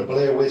 you remember the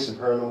Blair Witch and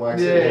Paranormal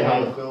Activity,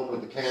 how the film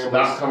with the camera.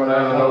 Not coming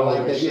out of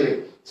like that, yeah.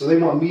 So they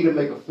want me to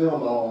make a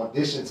film, an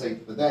audition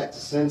tape for that to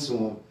send to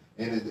them.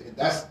 And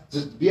that's,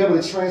 just be able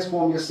to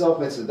transform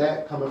yourself into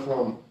that coming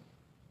from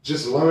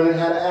just learning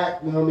how to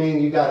act, you know what I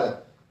mean? You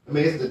gotta,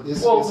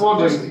 it's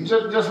crazy.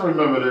 Just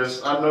remember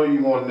this. I know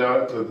you want to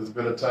know it because it's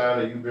been a time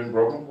that you've been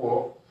broken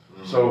for.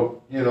 Mm-hmm.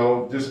 So,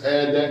 just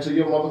add that to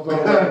your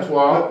motherfucking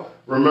repertoire.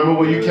 Remember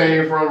where you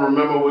came from.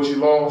 Remember what you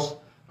lost.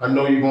 I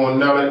know you're going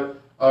to nail it.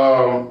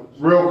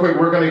 Real quick,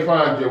 where can they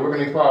find you? Where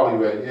can they follow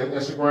you at?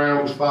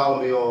 Instagram? You can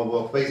follow me on,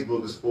 well,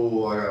 Facebook is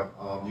full.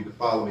 You can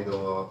follow me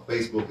on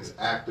Facebook is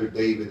Actor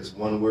David, it's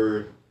one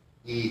word,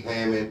 E.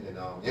 Hammond, and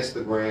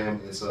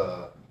Instagram it's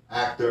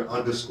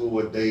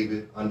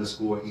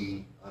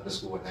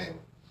actor_David_E_Hammond.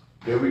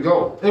 There we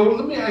go. Hey, well,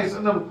 let me ask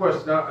another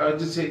question. I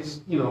just say,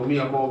 me,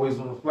 I'm always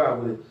on the fly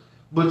with it.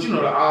 But the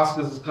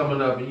Oscars is coming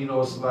up, and it's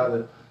a lot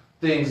of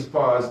things as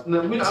far as. I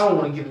don't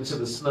want to get into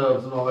the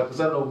snubs and all that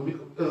because I know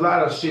a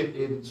lot of shit,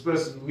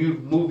 especially the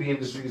movie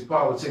industry, is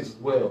politics as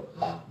well.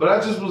 But I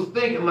just was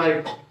thinking,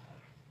 like,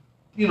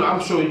 I'm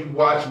sure you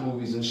watch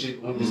movies and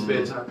shit on your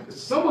spare time. As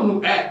someone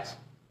who acts,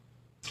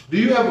 do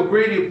you have a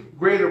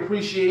greater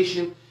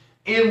appreciation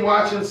in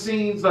watching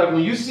scenes? Like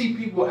when you see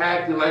people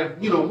acting, like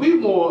we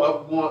more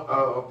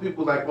of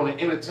people like on the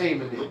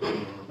entertainment end.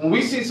 When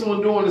we see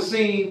someone doing a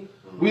scene,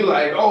 we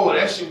like, oh,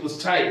 that shit was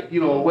tight,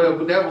 whatever,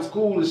 but that was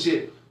cool and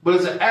shit. But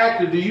as an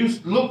actor, do you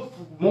look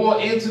more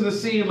into the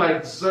scene,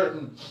 like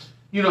certain,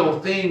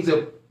 things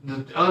that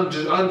the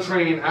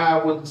untrained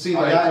eye wouldn't see?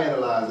 Like, I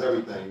analyze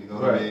everything,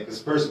 what I mean?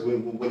 Because first,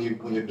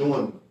 when you're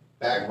doing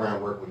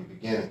background work when you're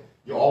beginning,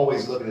 you're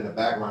always looking in the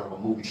background of a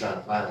movie trying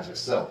to find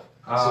yourself.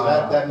 So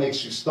that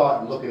makes you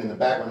start looking in the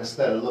background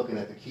instead of looking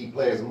at the key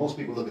players. And most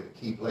people look at the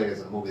key players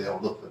in a movie. They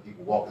don't look for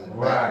people walking in the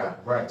background.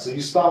 Right. So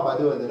you start by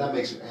doing it, and that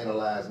makes you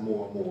analyze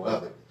more and more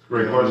of it.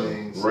 Great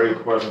question.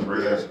 Great question.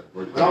 Great answer.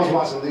 But I was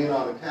watching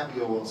Leonardo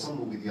DiCaprio on some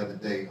movie the other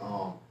day,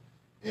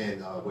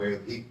 where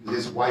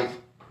his wife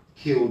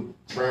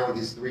drowned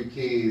his 3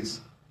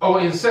 kids. Oh,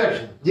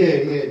 Inception.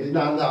 Yeah.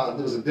 No,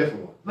 there was a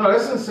different one. No,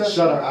 that's Inception.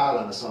 Shutter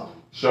Island or something.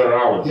 Shutter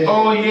Island. Yeah.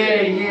 Oh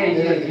yeah.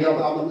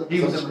 He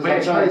was I'm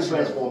trying to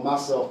transform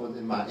myself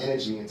and my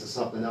energy into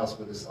something else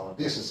for this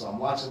audition. So I'm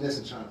watching this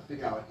and trying to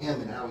figure out him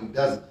and how he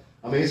does it.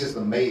 I mean, it's just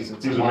amazing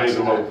to watch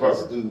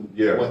actors do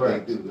what they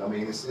do. I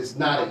mean, it's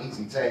not an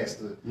easy task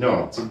to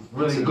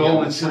really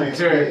go into the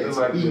character,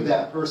 like be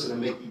that person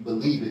and make you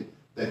believe it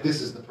that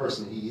this is the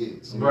person he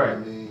is. Right. I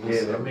mean?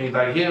 Yeah, I mean,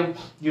 like him,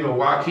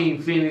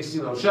 Joaquin Phoenix,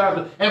 shout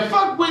out to, and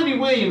fuck Wendy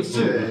Williams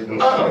too.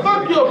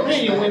 Fuck your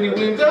opinion, Wendy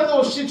Williams. That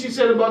little shit you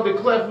said about the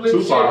cleft lip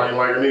shit. Tupac ain't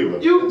like it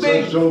either. You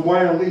big. Joe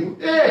Brown leaving.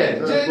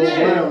 And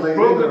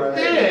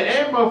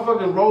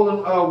motherfucking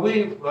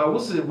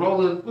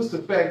Roland what's the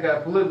fat guy,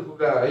 political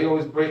guy? He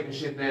always breaking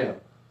shit down.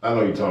 I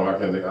know you're talking. I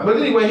can't think. But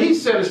anyway, he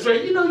said it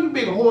straight. You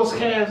big horse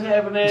calves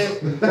having ass,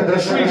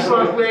 tree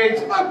trunk legs.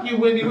 Fuck you,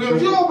 Wendy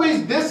Williams. You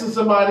always dissing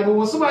somebody, but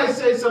when somebody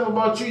says something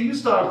about you, you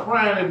start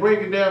crying and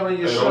breaking down on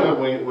your show.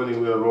 When he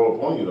will roll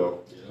up on you though.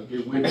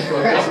 Man,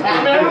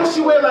 don't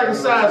you wear like a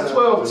size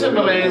 12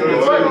 Timberlands?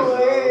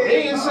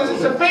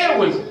 It's a fair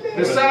weight.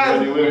 The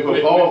size. When you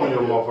put balls on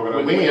your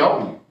motherfucker, we ain't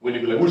helping you. When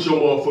you be like, what's your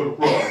motherfucking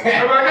problem?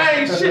 I'm like,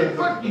 I ain't shit.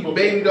 Fuck you,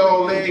 baby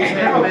doll legs,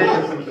 ham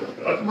legs.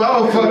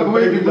 Motherfucker,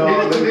 baby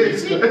doll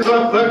legs. Baby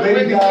doll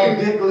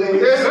dick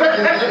legs.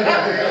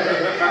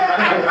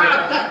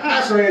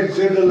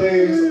 Transgender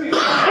legs.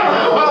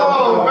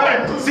 Oh,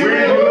 man. See, we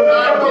done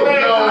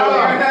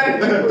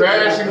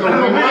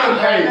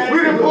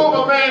pulled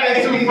my man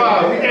in too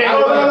far. I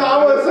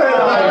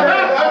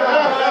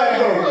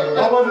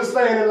wasn't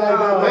saying it like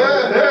that.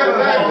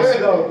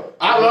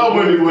 I love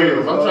Wendy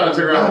Williams. I'm trying to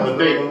take her out on a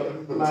date.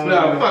 I'm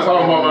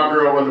talking about my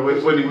girl Wendy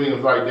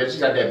Williams like that. She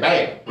got that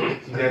bag.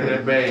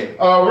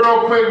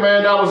 Real quick,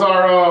 man, that was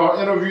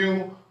our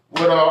interview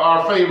with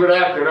our favorite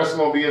actor. That's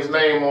going to be his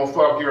name on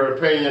Fuck Your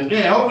Opinion.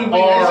 Yeah, hopefully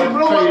as you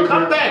grow up,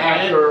 come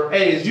back, man.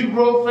 Hey, as you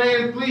grow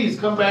fans, please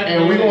come back.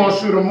 And we're going to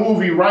shoot a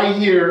movie right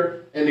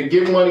here in the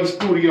Get Money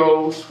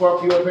Studios,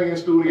 Fuck Your Opinion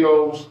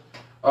Studios,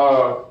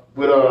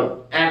 with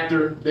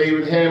actor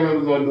David Hammond.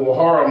 We're going to do a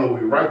horror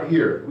movie right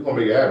here. We're going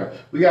to make it happen.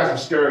 We got some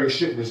scary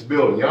shit in this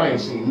building. Y'all ain't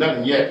seen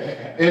nothing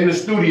yet in the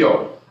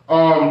studio.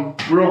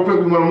 Real quick,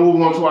 we're going to move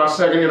on to our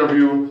second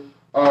interview.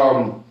 We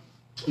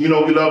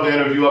love to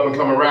interview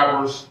up-and-coming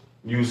rappers,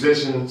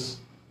 musicians,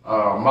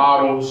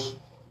 models,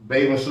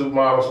 bathing suit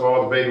models. So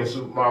all the bathing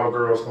suit model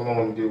girls, come on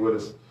and get with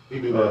us. He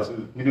do that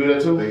too. You do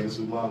that too? Bathing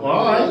suit model.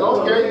 All right,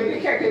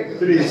 okay.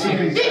 Hey, he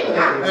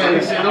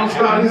said, don't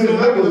start using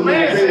nipples.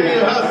 Man,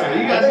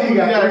 you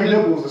got 3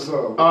 nipples or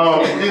something.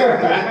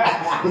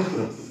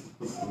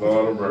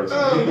 Lord of mercy.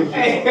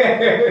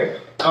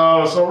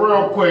 So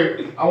real quick,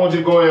 I want you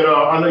to go ahead.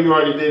 I know you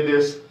already did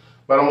this,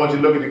 but I want you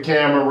to look at the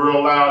camera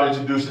real loud,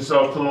 introduce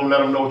yourself to them,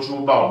 let them know what you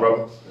about,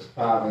 brother. It's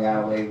popping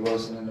out Wade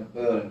Wilson in the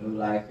building. New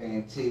Life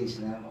Antiques,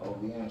 man.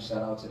 OVM,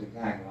 shout out to the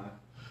gang, man.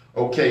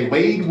 Okay,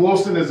 Wade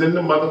Wilson is in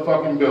the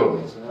motherfucking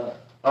building.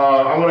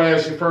 I want to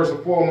ask you first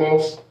and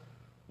foremost,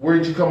 where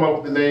did you come up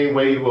with the name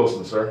Wade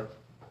Wilson, sir?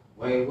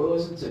 Wade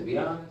Wilson, to be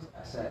honest,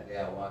 I sat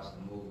there, I watched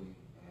the movie,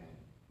 and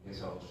his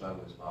whole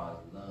struggle as far as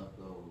love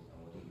goes and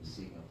what he was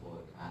seeking for,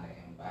 it kind of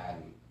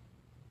embodied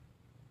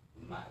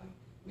my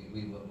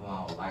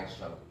whole life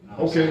struggle. You know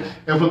what I'm saying?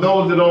 And for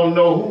those that don't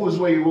know, who is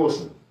Wade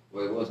Wilson?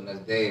 Wade Wilson, that's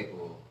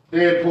Deadpool.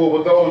 Deadpool,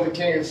 for those that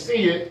can't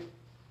see it,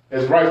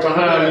 is right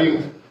behind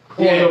you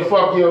on the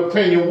Fuck Your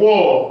Opinion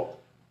wall.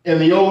 In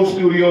the old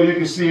studio, you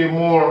can see it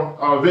more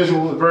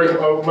visual, very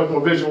much more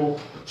visual.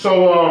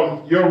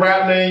 So your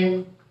rap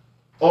name,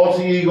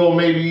 alter ego,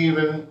 maybe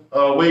even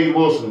Wade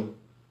Wilson,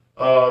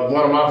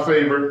 one of my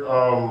favorite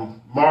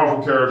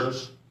Marvel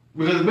characters.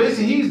 Because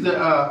basically he's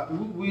the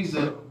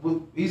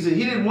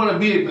he didn't want to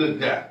be a good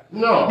guy.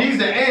 No, he's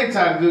the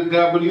anti-good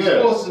guy, but he was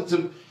forced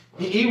into.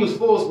 He was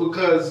forced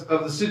because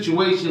of the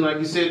situation, like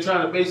you said,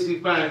 trying to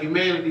basically find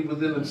humanity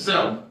within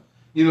himself.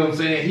 You know what I'm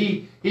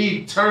saying?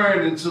 He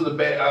turned into the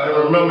bad.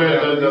 Remember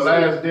in the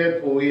last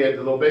Deadpool, he had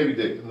the little baby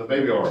dick in the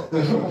baby arm.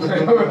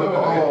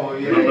 Oh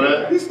yeah.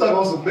 Remember that? He stuck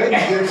on some baby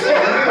dicks.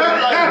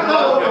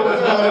 About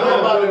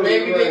the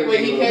baby dick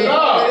when he came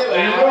out.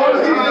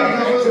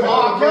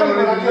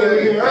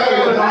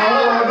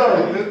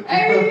 I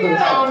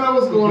don't know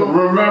what's going on.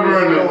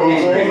 Remember in the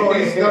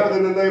movie. He stuck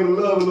in the name of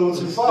love a little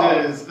too far.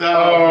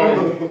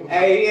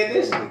 Hey, yeah,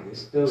 this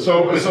nigga.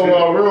 So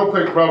real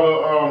quick,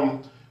 brother.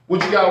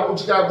 What you got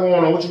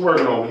going on? What you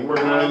working on? You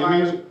working on any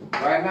music?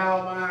 Right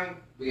now, man,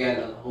 we had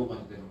a whole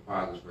bunch of different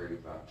projects ready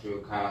for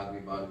Trill Cosby,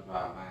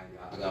 Butterfly, man.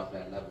 I got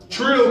that level.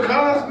 Trill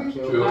Cosby?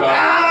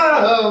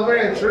 Oh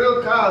man,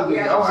 Trill Cosby.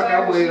 I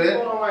got with that.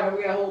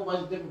 We got a whole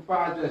bunch of different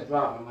projects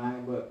dropping,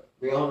 man, but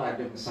we got a whole lot of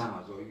different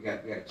sounds. So we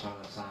got a turn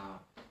up sound,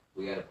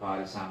 we got a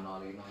party sound, all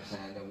that, you know what I'm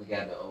saying? Then we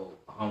got the old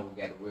we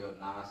got the real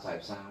Nas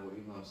type sound, where,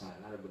 you know what I'm saying?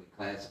 Not really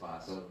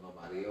classified ourselves with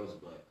nobody else,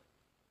 but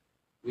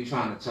we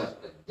trying to touch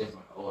a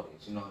different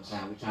audience, you know what I'm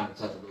saying? We trying to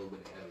touch a little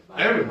bit of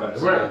everybody. Everybody,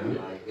 right.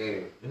 Like, yeah.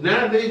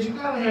 Nowadays, you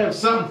gotta have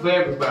something for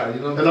everybody,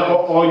 you know what I'm And saying?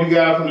 all you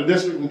guys from the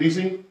district in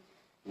DC?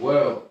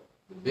 Well,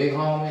 the big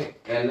homie,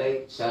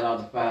 LA, shout out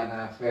to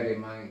 59 Fetty,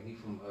 man. He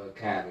from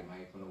Cali, man.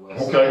 He from the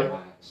West Okay. Side,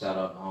 man. Shout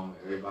out to homie,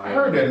 everybody. I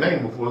heard that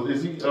name before.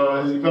 Has he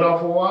been out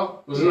for a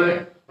while? What's his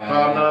name?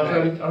 59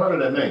 Fetty. I heard of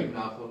that name. He's been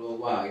out for a little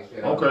while. He's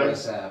straight out the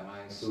West Side,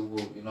 man. Suwu,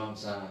 you know what I'm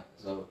saying?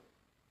 So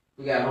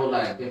we got a whole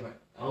lot of different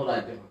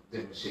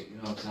shit, you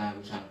know what I'm saying?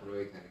 We're trying to put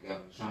everything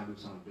together. We're trying to do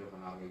something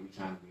different out here. We're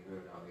trying to be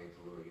heard out here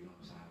for real, you know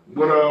what I'm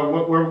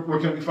saying? Where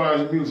can we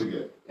find your music at?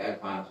 You gotta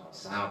find us on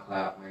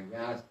SoundCloud, man. To be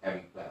honest,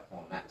 every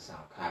platform, not to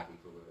sound cocky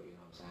for real, you know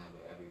what I'm saying?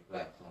 But every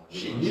platform.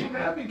 You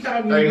gotta be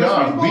cocky.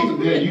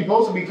 Hey, you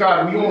supposed to be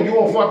cocky. You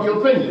won't fuck your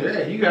opinion.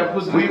 Yeah, you gotta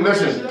put some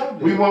listen.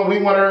 We want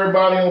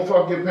everybody on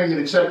fuck your opinion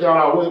to check y'all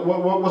out.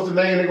 What's the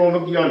name they gonna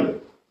look you under?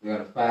 We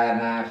got a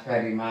 59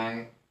 Fetty,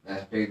 man.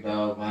 That's Big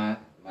Dog, man.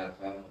 Matter of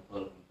fact, I'm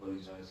gonna put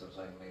these joints up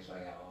so I can make sure I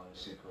got all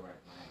this shit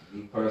correct, man.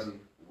 Me personally,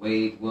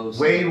 Wade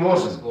Wilson. Wade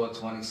Wilson. Score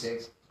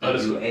 26.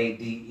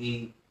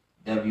 WADEWILLSON.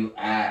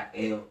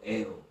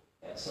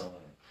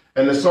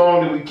 And the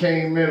song that we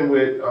came in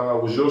with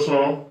was your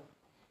song?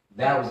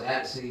 That was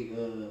actually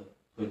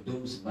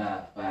produced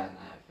by 59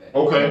 Fetty.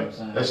 Okay. You know what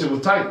I'm That shit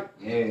was tight.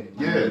 Yeah,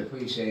 man.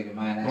 Appreciate it,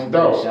 man. That's No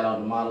doubt. Shout out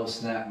to Model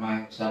Snap,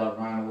 man. Shout out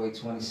Runaway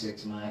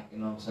 26, man. You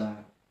know what I'm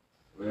saying?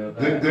 Real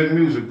bad. Good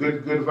music,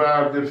 good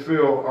vibe, good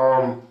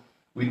feel.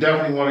 We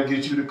definitely want to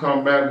get you to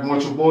come back. We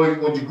want your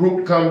group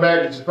to come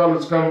back, get your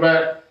fellas to come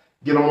back,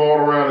 get them all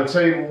around the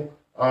table.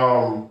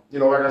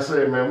 Like I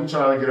said, man, we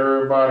trying to get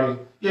everybody.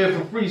 Yeah,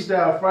 for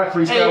Freestyle Friday.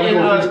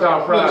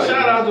 Freestyle Friday.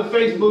 Shout out to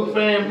Facebook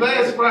fam.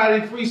 Last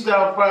Friday,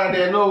 Freestyle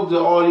Friday. I know the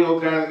audio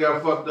kind of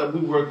got fucked up.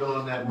 We working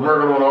on that.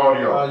 Working on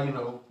the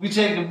audio. We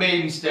taking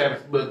baby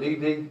steps, but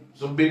they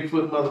some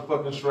Bigfoot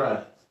motherfucking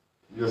strides.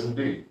 Yes,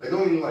 indeed. They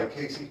don't even like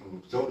Casey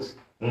from Jodeci.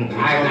 I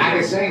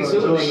can sing too,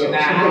 nigga. Nah, I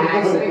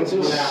can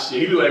sing too now.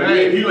 Shit, he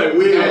like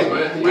Wiz,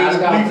 man. I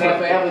got that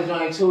Forever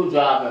joint 2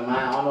 dropping, man. I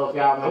don't know if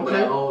y'all remember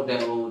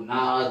that old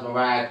Nas,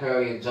 Mariah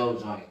Carey, and Joe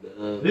joint. The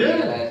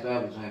last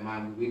Forever joint,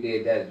 man. We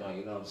did that joint,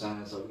 you know what I'm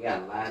saying? So we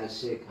got a lot of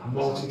shit coming.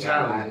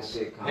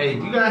 Hey,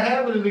 you gotta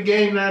have it in the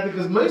game now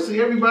because mostly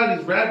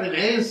everybody's rapping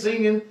and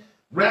singing.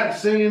 Rap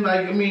singing,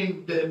 like, I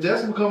mean,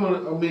 that's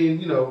becoming, I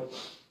mean, you know.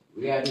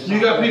 You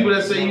got people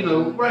that say, you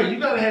know, right, you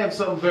gotta have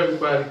something for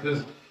everybody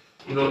because,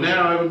 you know,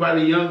 now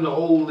everybody young to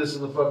old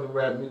listen to fucking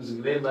rap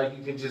music. It ain't like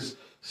you can just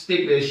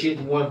stick that shit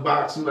in one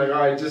box and like, all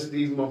right, just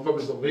these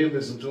motherfuckers over here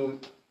listen to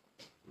it.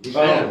 We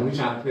trying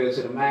to appeal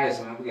to the mass,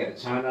 man. We got the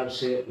turn up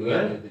shit, we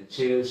got the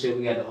chill shit,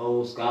 we got the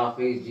old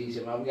Scarface G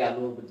shit, man. We got a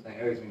little bit of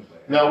everything.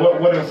 Now,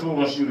 what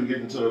influenced you to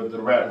get into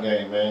the rap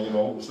game, man? You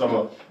know,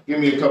 give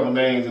me a couple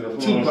names that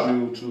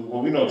influenced you to.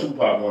 Well, we know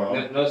Tupac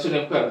one. No, two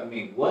different questions. I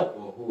mean, what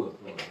or who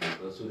influenced me?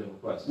 Those two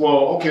different questions.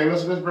 Well, okay,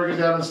 let's break it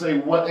down and say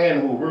what and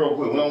who real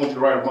quick. We don't want you to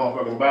write a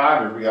motherfucking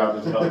biography out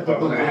this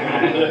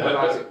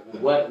motherfucker.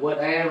 What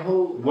and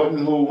who? What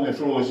and who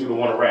influenced you to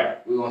want to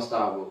rap? We're gonna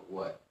start with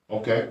what?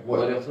 Okay,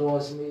 what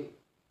influenced me?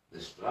 The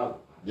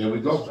struggle. There we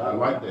go. I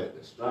like that.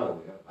 The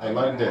struggle. I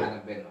like that. I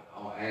done been on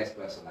all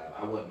aspects of life.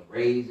 I wasn't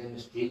raised in the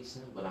streets,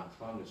 but I'm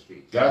from the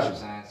streets. Gotcha. You know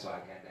what I'm saying? So I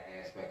got that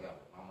aspect of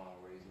it. My mom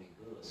raised me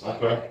good. So I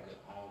got that good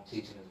home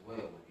teaching as well.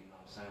 You know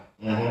what I'm saying?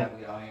 Mm-hmm.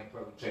 We all ain't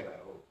perfect check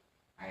like,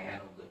 I ain't had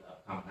no good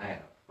upcoming. I had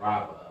a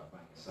proper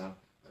upbringing, son.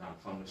 But I'm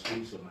from the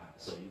streets with mine.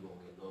 So you gonna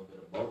get a little bit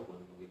of both.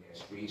 You're gonna get that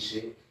street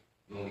shit.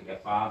 You gonna get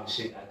that father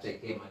shit. I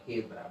take care of my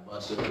kids, but I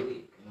bust a lead.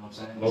 You know what I'm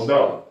saying? No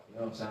doubt. You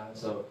know what I'm saying?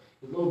 So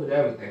a little bit of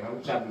everything.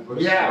 I'm trying to be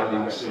versatile. You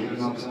know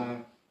what I'm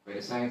saying? But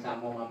at the same time,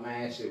 I'm on my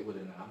man shit with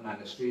it now. I'm not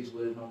in the streets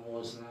with it no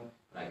more, son.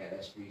 But I got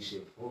that street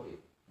shit for you.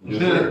 Yes, You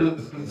know what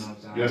I'm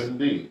saying? Yes,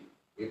 indeed.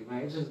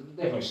 Man, it's just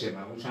different shit,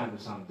 man. We're trying to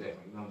do something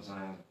different. You know what I'm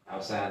saying?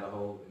 Outside the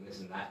whole, and this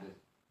is not this,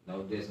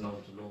 no diss, no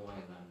to Lil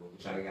Wayne, nothing, but we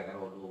try to get that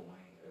whole Lil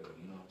Wayne,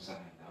 you know what I'm saying?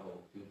 That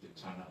whole Future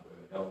turn up,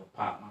 that whole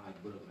pop mind,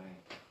 man.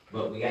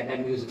 But we got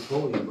that music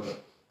for you,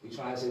 but we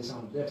try to say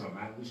something different,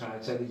 man. We try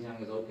to tell these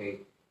youngins, okay,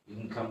 you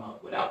can come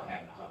up without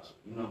having to hustle.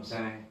 You know what I'm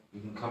saying?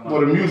 You can come up.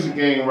 Well, the music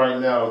game right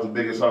now is the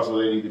biggest hustle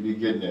they need to be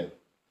getting in.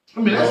 I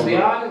mean, that's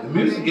the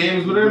music game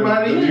is what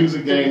everybody The is.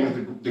 music game is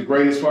the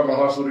greatest fucking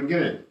hustle to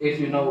get in. If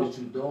you know what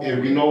you're doing.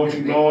 If you know what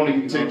you're doing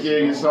and you take care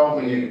of yourself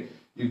and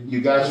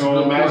you got your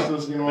own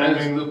masters, you know what I mean?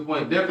 That's a good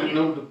point. Definitely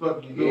know what the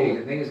fuck you Yeah, doing.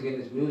 the thing is getting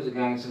this music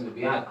game, so to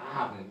be honest, I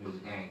hop in this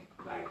music game,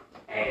 like,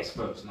 ass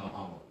first, no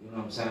homo. You know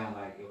what I'm saying?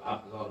 Like, I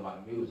was all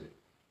about the music.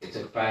 It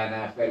took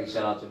 5'9" Fetty,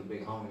 shout out to the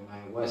big homie,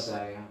 man,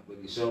 Westside, but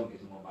he showed me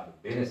it's more about the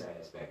business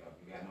aspect of it.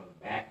 You gotta know the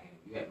back end.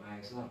 You got,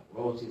 man, something,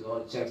 royalties, all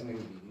the checks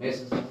niggas be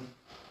missing something.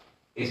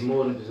 It's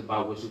more than just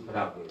about what you put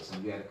out there. So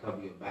you gotta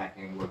cover your back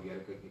end work, you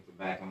gotta get your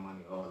back end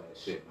money, all that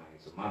shit, man.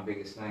 So my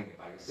biggest thing, if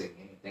I can say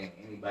anything to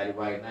anybody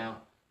right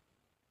now,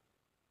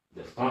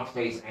 the front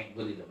face ain't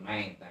really the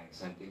main thing.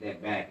 So get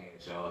that back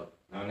end, y'all.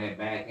 On that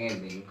back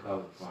end, then you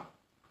cover the front.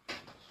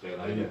 Straight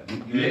like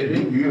that.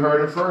 You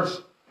heard it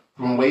first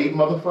from Wade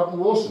motherfucking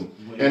Wilson.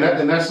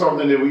 And that's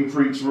something that we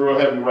preach real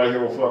heavy right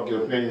here on Fuck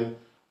Your Opinion.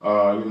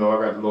 You know, I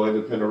got the little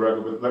independent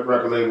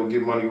record label,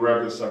 Get Money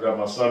Records. I got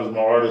my son as my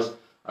artist.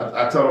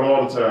 I tell them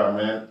all the time,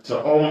 man, to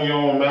own your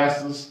own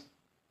masters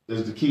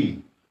is the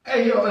key.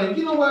 Hey, yo, and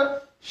you know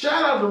what?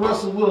 Shout out to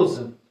Russell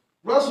Wilson.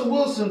 Russell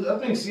Wilson, I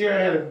think Sierra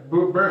had a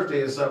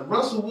birthday or something.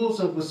 Russell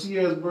Wilson, for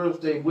Sierra's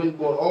birthday, went and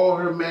bought all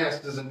her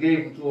masters and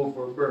gave them to her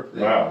for her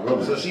birthday. Wow,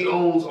 really? So she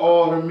owns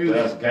all her music.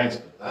 That's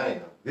gangster.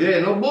 Damn.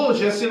 Yeah, no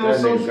bullshit. I seen on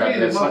social media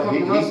that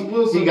motherfucking Russell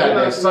Wilson. He got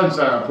that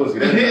sunshine pussy.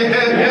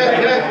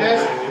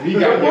 He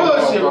got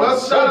bullshit.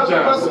 Shout out to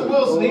Russell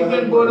Wilson. He went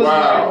and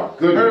bought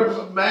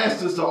her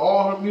masters to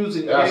all her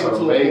music. That's an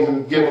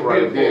amazing gift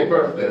right there.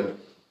 Birthday.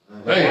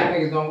 Y'all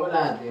niggas don't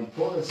realize the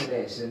importance of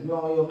that shit. You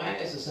own your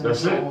masters, son. You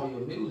don't own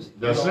your music.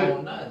 That's you it. don't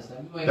own nothing,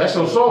 son. You ain't That's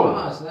your got soul.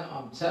 response, son.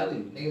 I'm telling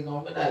you, niggas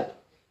don't realize.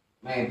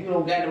 Man, if you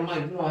don't got the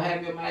money, if you don't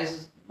have your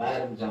masters, buy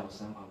them jumpers,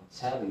 son. I'm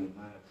telling you,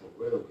 man, for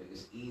real, because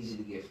it's easy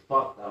to get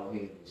fucked out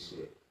here in this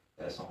shit.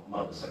 That's on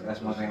mother, son.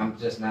 That's one thing I'm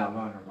just now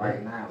learning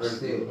right now,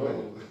 still.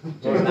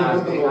 Just now,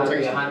 I'll be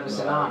 100% honest,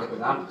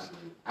 because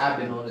I've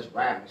been on this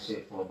rapping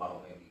shit for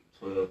about maybe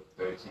 12,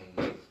 13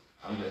 years.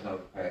 I'm just over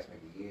the past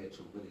maybe year or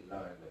two really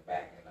learning the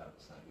back end of it,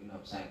 son. You know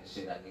what I'm saying? The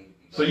shit I need to be.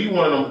 So you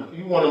one of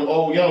them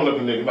old young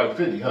looking niggas like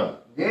 50, huh?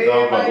 Yeah, I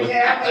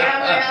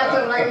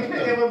feel like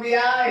 50 would be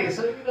alright.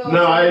 So you know.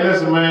 No, hey,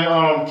 listen,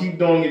 man. Keep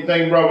doing your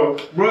thing,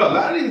 brother. Bro, a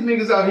lot of these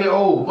niggas out here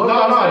old. No,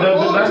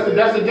 that's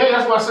the game.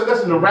 That's why I said,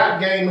 listen, the rap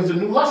game is the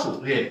new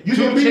hustle. Yeah. You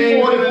can be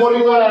 40,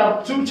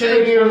 45, 2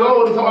 years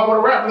old and come out with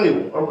a rap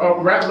label.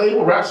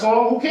 A rap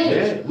song, who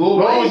cares? Yeah. As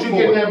long as you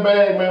get in that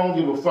bag, man, I don't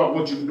give a fuck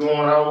what you're doing,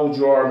 how old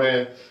you are,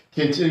 man.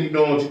 Continue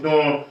doing what you're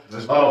doing.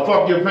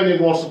 Fuck Your Opinion,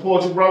 gonna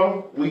support you,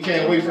 brother. We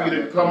can't wait for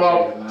you to come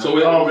out. So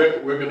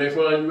where can they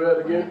find you at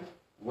again?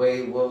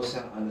 Wade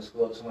Wilson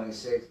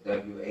 _26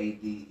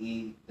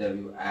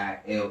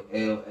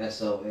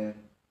 WADEWILLSON.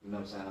 You know what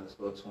I'm saying?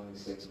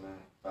 _26, man.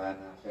 5'9"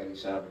 Fetty,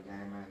 shout out to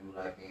Game Man, New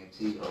Life NT.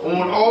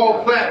 On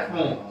all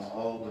platforms. On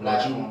all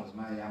platforms,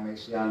 man. Y'all make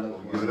sure y'all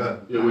look for it.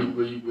 Yeah,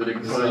 where they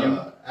can find you?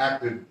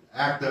 Actor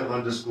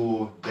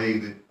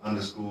 _David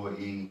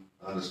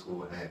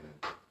 _E_Hammond.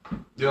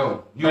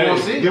 Yo, you want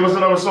to see? Give us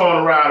another song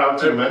to ride out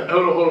to, man.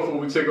 Hold on, before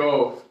we take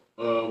off.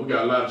 We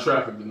got a lot of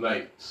traffic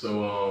tonight,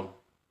 so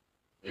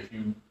if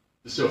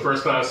this is your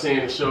first time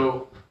seeing the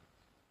show,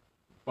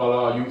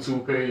 follow our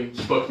YouTube page.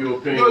 Fuck Your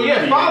Opinion. Yo,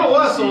 yeah, follow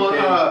us on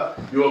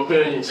Your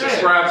Opinion.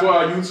 Subscribe to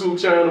our YouTube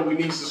channel. We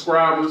need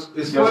subscribers.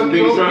 It's Fuck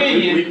Your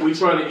Opinion. We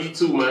trying to eat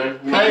too, man.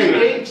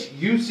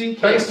 PHUCK.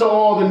 Thanks to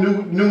all the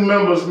new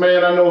members,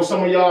 man. I know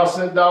some of y'all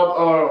sent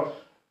out.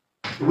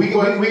 We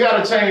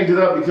gotta change it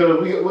up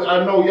because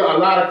I know y'all, a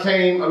lot of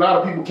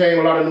people came,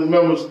 a lot of new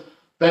members.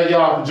 Thank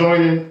y'all for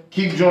joining.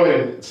 Keep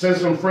joining. Send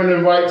some friend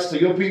invites to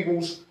your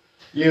peoples.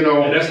 You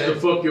know. And that's the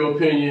Fuck Your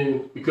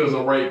Opinion Because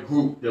I'm Right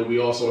group that we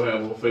also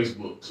have on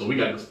Facebook. So we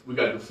got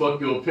the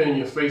Fuck Your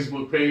Opinion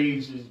Facebook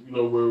page,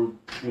 where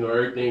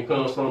everything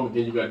comes from, and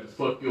then you got the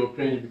Fuck Your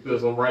Opinion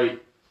Because I'm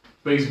Right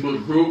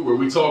Facebook group where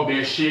we talk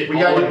that shit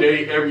all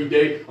day, every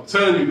day. I'm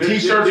telling you,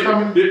 T-shirts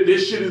coming.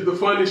 This shit is the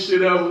funniest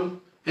shit ever.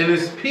 And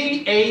it's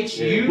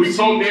PHUCK. We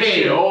talk that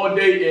shit all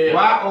day.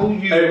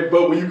 And YOU. Hey,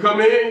 but when you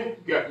come in,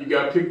 you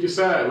got to pick your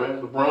side,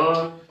 man.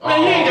 LeBron.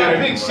 Man, you ain't got to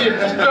pick shit.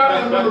 Just drop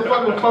this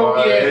motherfucking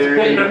funky ass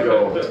There you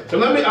go. So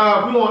let me, we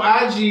on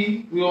IG,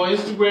 we on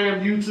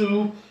Instagram,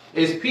 YouTube.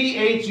 It's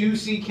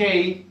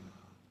PHUCK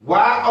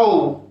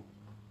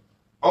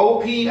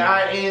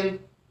YOOPIN.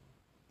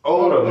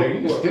 Hold up, nigga.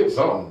 You just skipped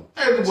something.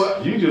 Hey,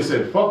 what? You just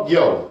said fuck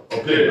yo.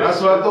 Okay, that's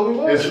what I thought we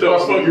wanted. It's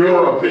fuck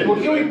your opinion. Well,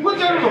 can we put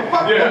that in the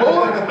fucking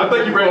board? I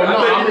think you ready.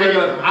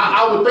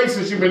 I would think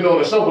since you've been on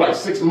the show for like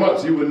 6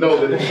 months, you would know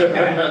that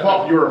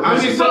fuck your opinion.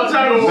 I mean,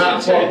 sometimes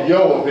not fuck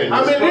your opinion.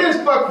 I mean, it is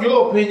fuck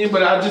your opinion,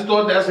 but I just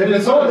thought that's what if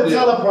it's on the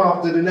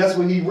teleprompter, then that's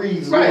what he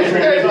reads. Right.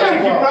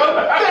 Thank you,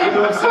 bro. Thank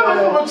you.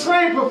 Coming from a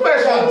trained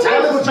professional,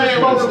 tell us what you're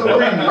supposed to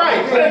read.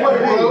 Right.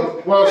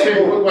 Thank well, see,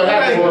 what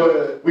happened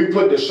was we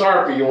put the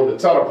Sharpie on the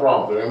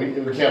teleprompter and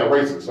we can't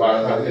erase it. So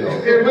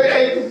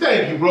Hey,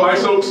 thank you, bro. Right,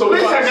 so at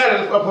least I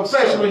got a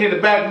professional here to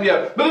back me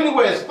up. But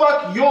anyways,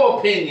 fuck your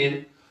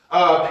opinion.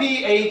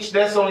 PH,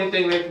 that's the only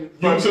thing that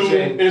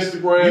YouTube,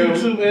 Instagram,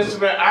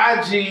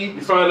 IG.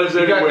 You find us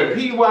everywhere.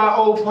 We got the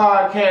PYO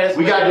podcast.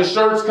 We got the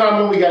shirts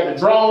coming. We got the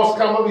drawers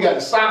coming. We got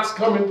the socks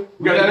coming.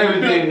 We got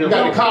everything. We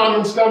got the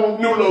condoms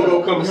coming. New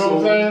logo coming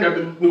soon. Got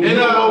the new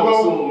logo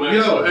soon,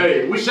 man. So,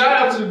 hey, we shout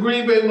out to the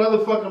Green Bay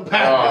motherfucking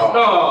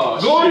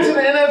Packers. Going to the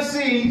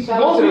NFC.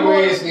 Going to the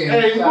Redskins.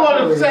 Hey, we're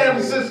going to San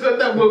Francisco.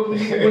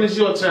 When it's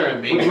your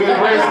turn, baby. We're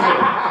the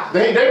Redskins.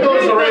 They go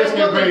to the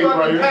Redskins, baby,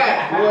 right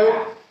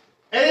here.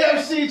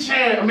 NFC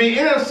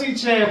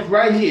champs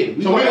right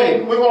here. So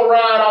we're gonna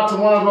ride out to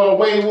one of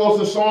Wade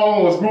Wilson's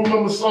songs or his group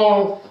member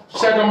song.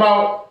 Check him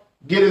out.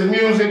 Get his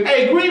music.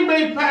 Hey, Green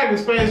Bay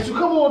Packers fans, you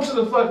come on to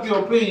the fuck your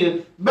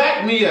opinion.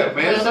 Back me up,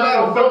 man. It's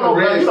not a fucking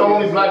You're the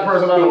only black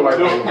person I know like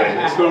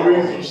that. It's no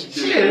reason you should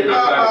shit.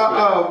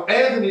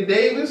 Anthony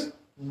Davis,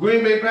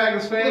 Green Bay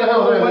Packers fan. Who the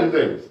hell is Anthony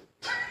Davis?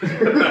 Who's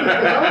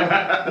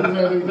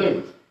Anthony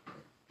Davis?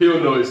 He'll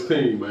know his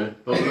team, man.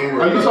 Are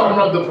you talking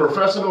about the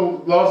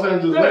professional Los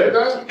Angeles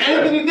Lakers?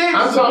 Anthony Davis.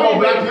 I'm talking about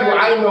black people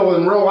I know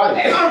in real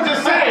life. I'm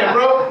just saying,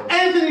 bro.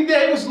 Anthony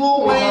Davis,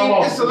 Lil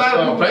Wayne. It's a lot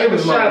of people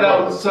giving shout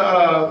outs to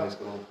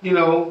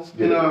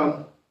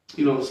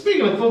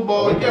speaking of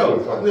football, we'll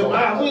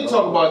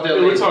talk about that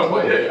later. We'll talk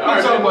about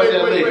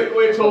that later.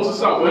 Wait, close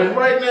this out, man.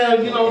 Right now,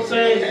 you know what I'm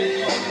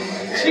saying?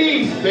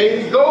 Chiefs,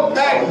 baby. Go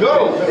Pack,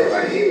 go.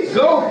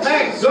 Go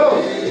Pack,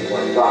 go.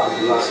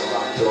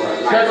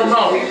 Check them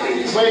out.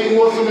 Wayne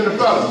Wilson and the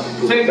fellas.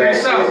 Take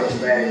this out.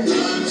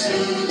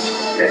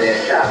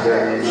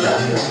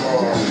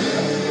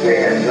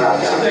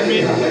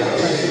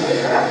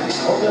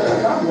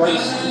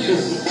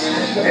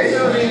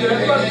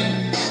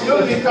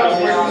 You'll be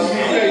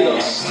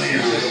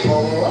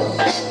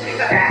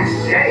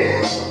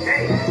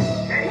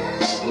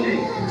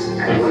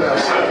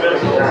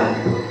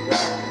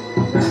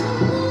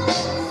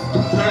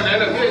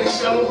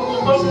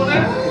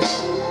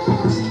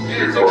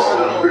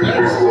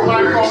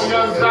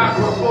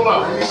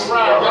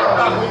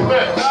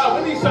we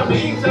need something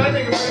to eat, so that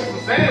nigga bring some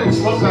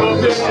sandwiches.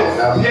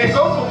 Yeah,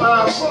 go from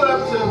pull up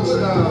to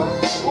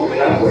Uber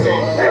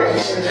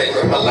Eats. Hey,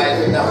 my life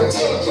and never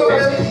take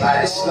it.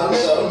 I just slumped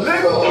up.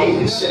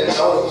 Shit, I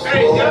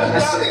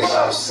said,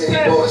 I'm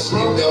sitting boy,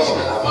 sleep though.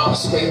 My mama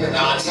screaming,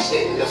 auntie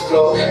hitting the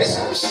floor. It's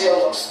some shit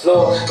on the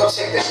floor. Go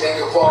check that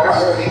nigga raw. I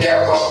heard he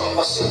got raw.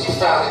 Oh shit, you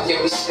found it,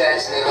 yeah, we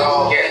snatching it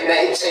all.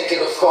 Now he taking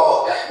the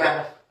fall.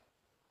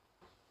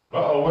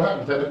 What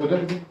happened? Technical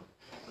difficulty?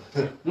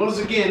 Once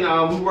again,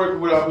 we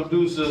work with our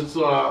producers,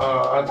 so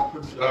our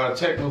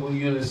technical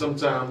unit.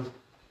 Sometimes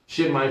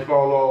shit might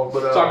fall off,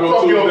 but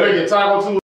Taco 2.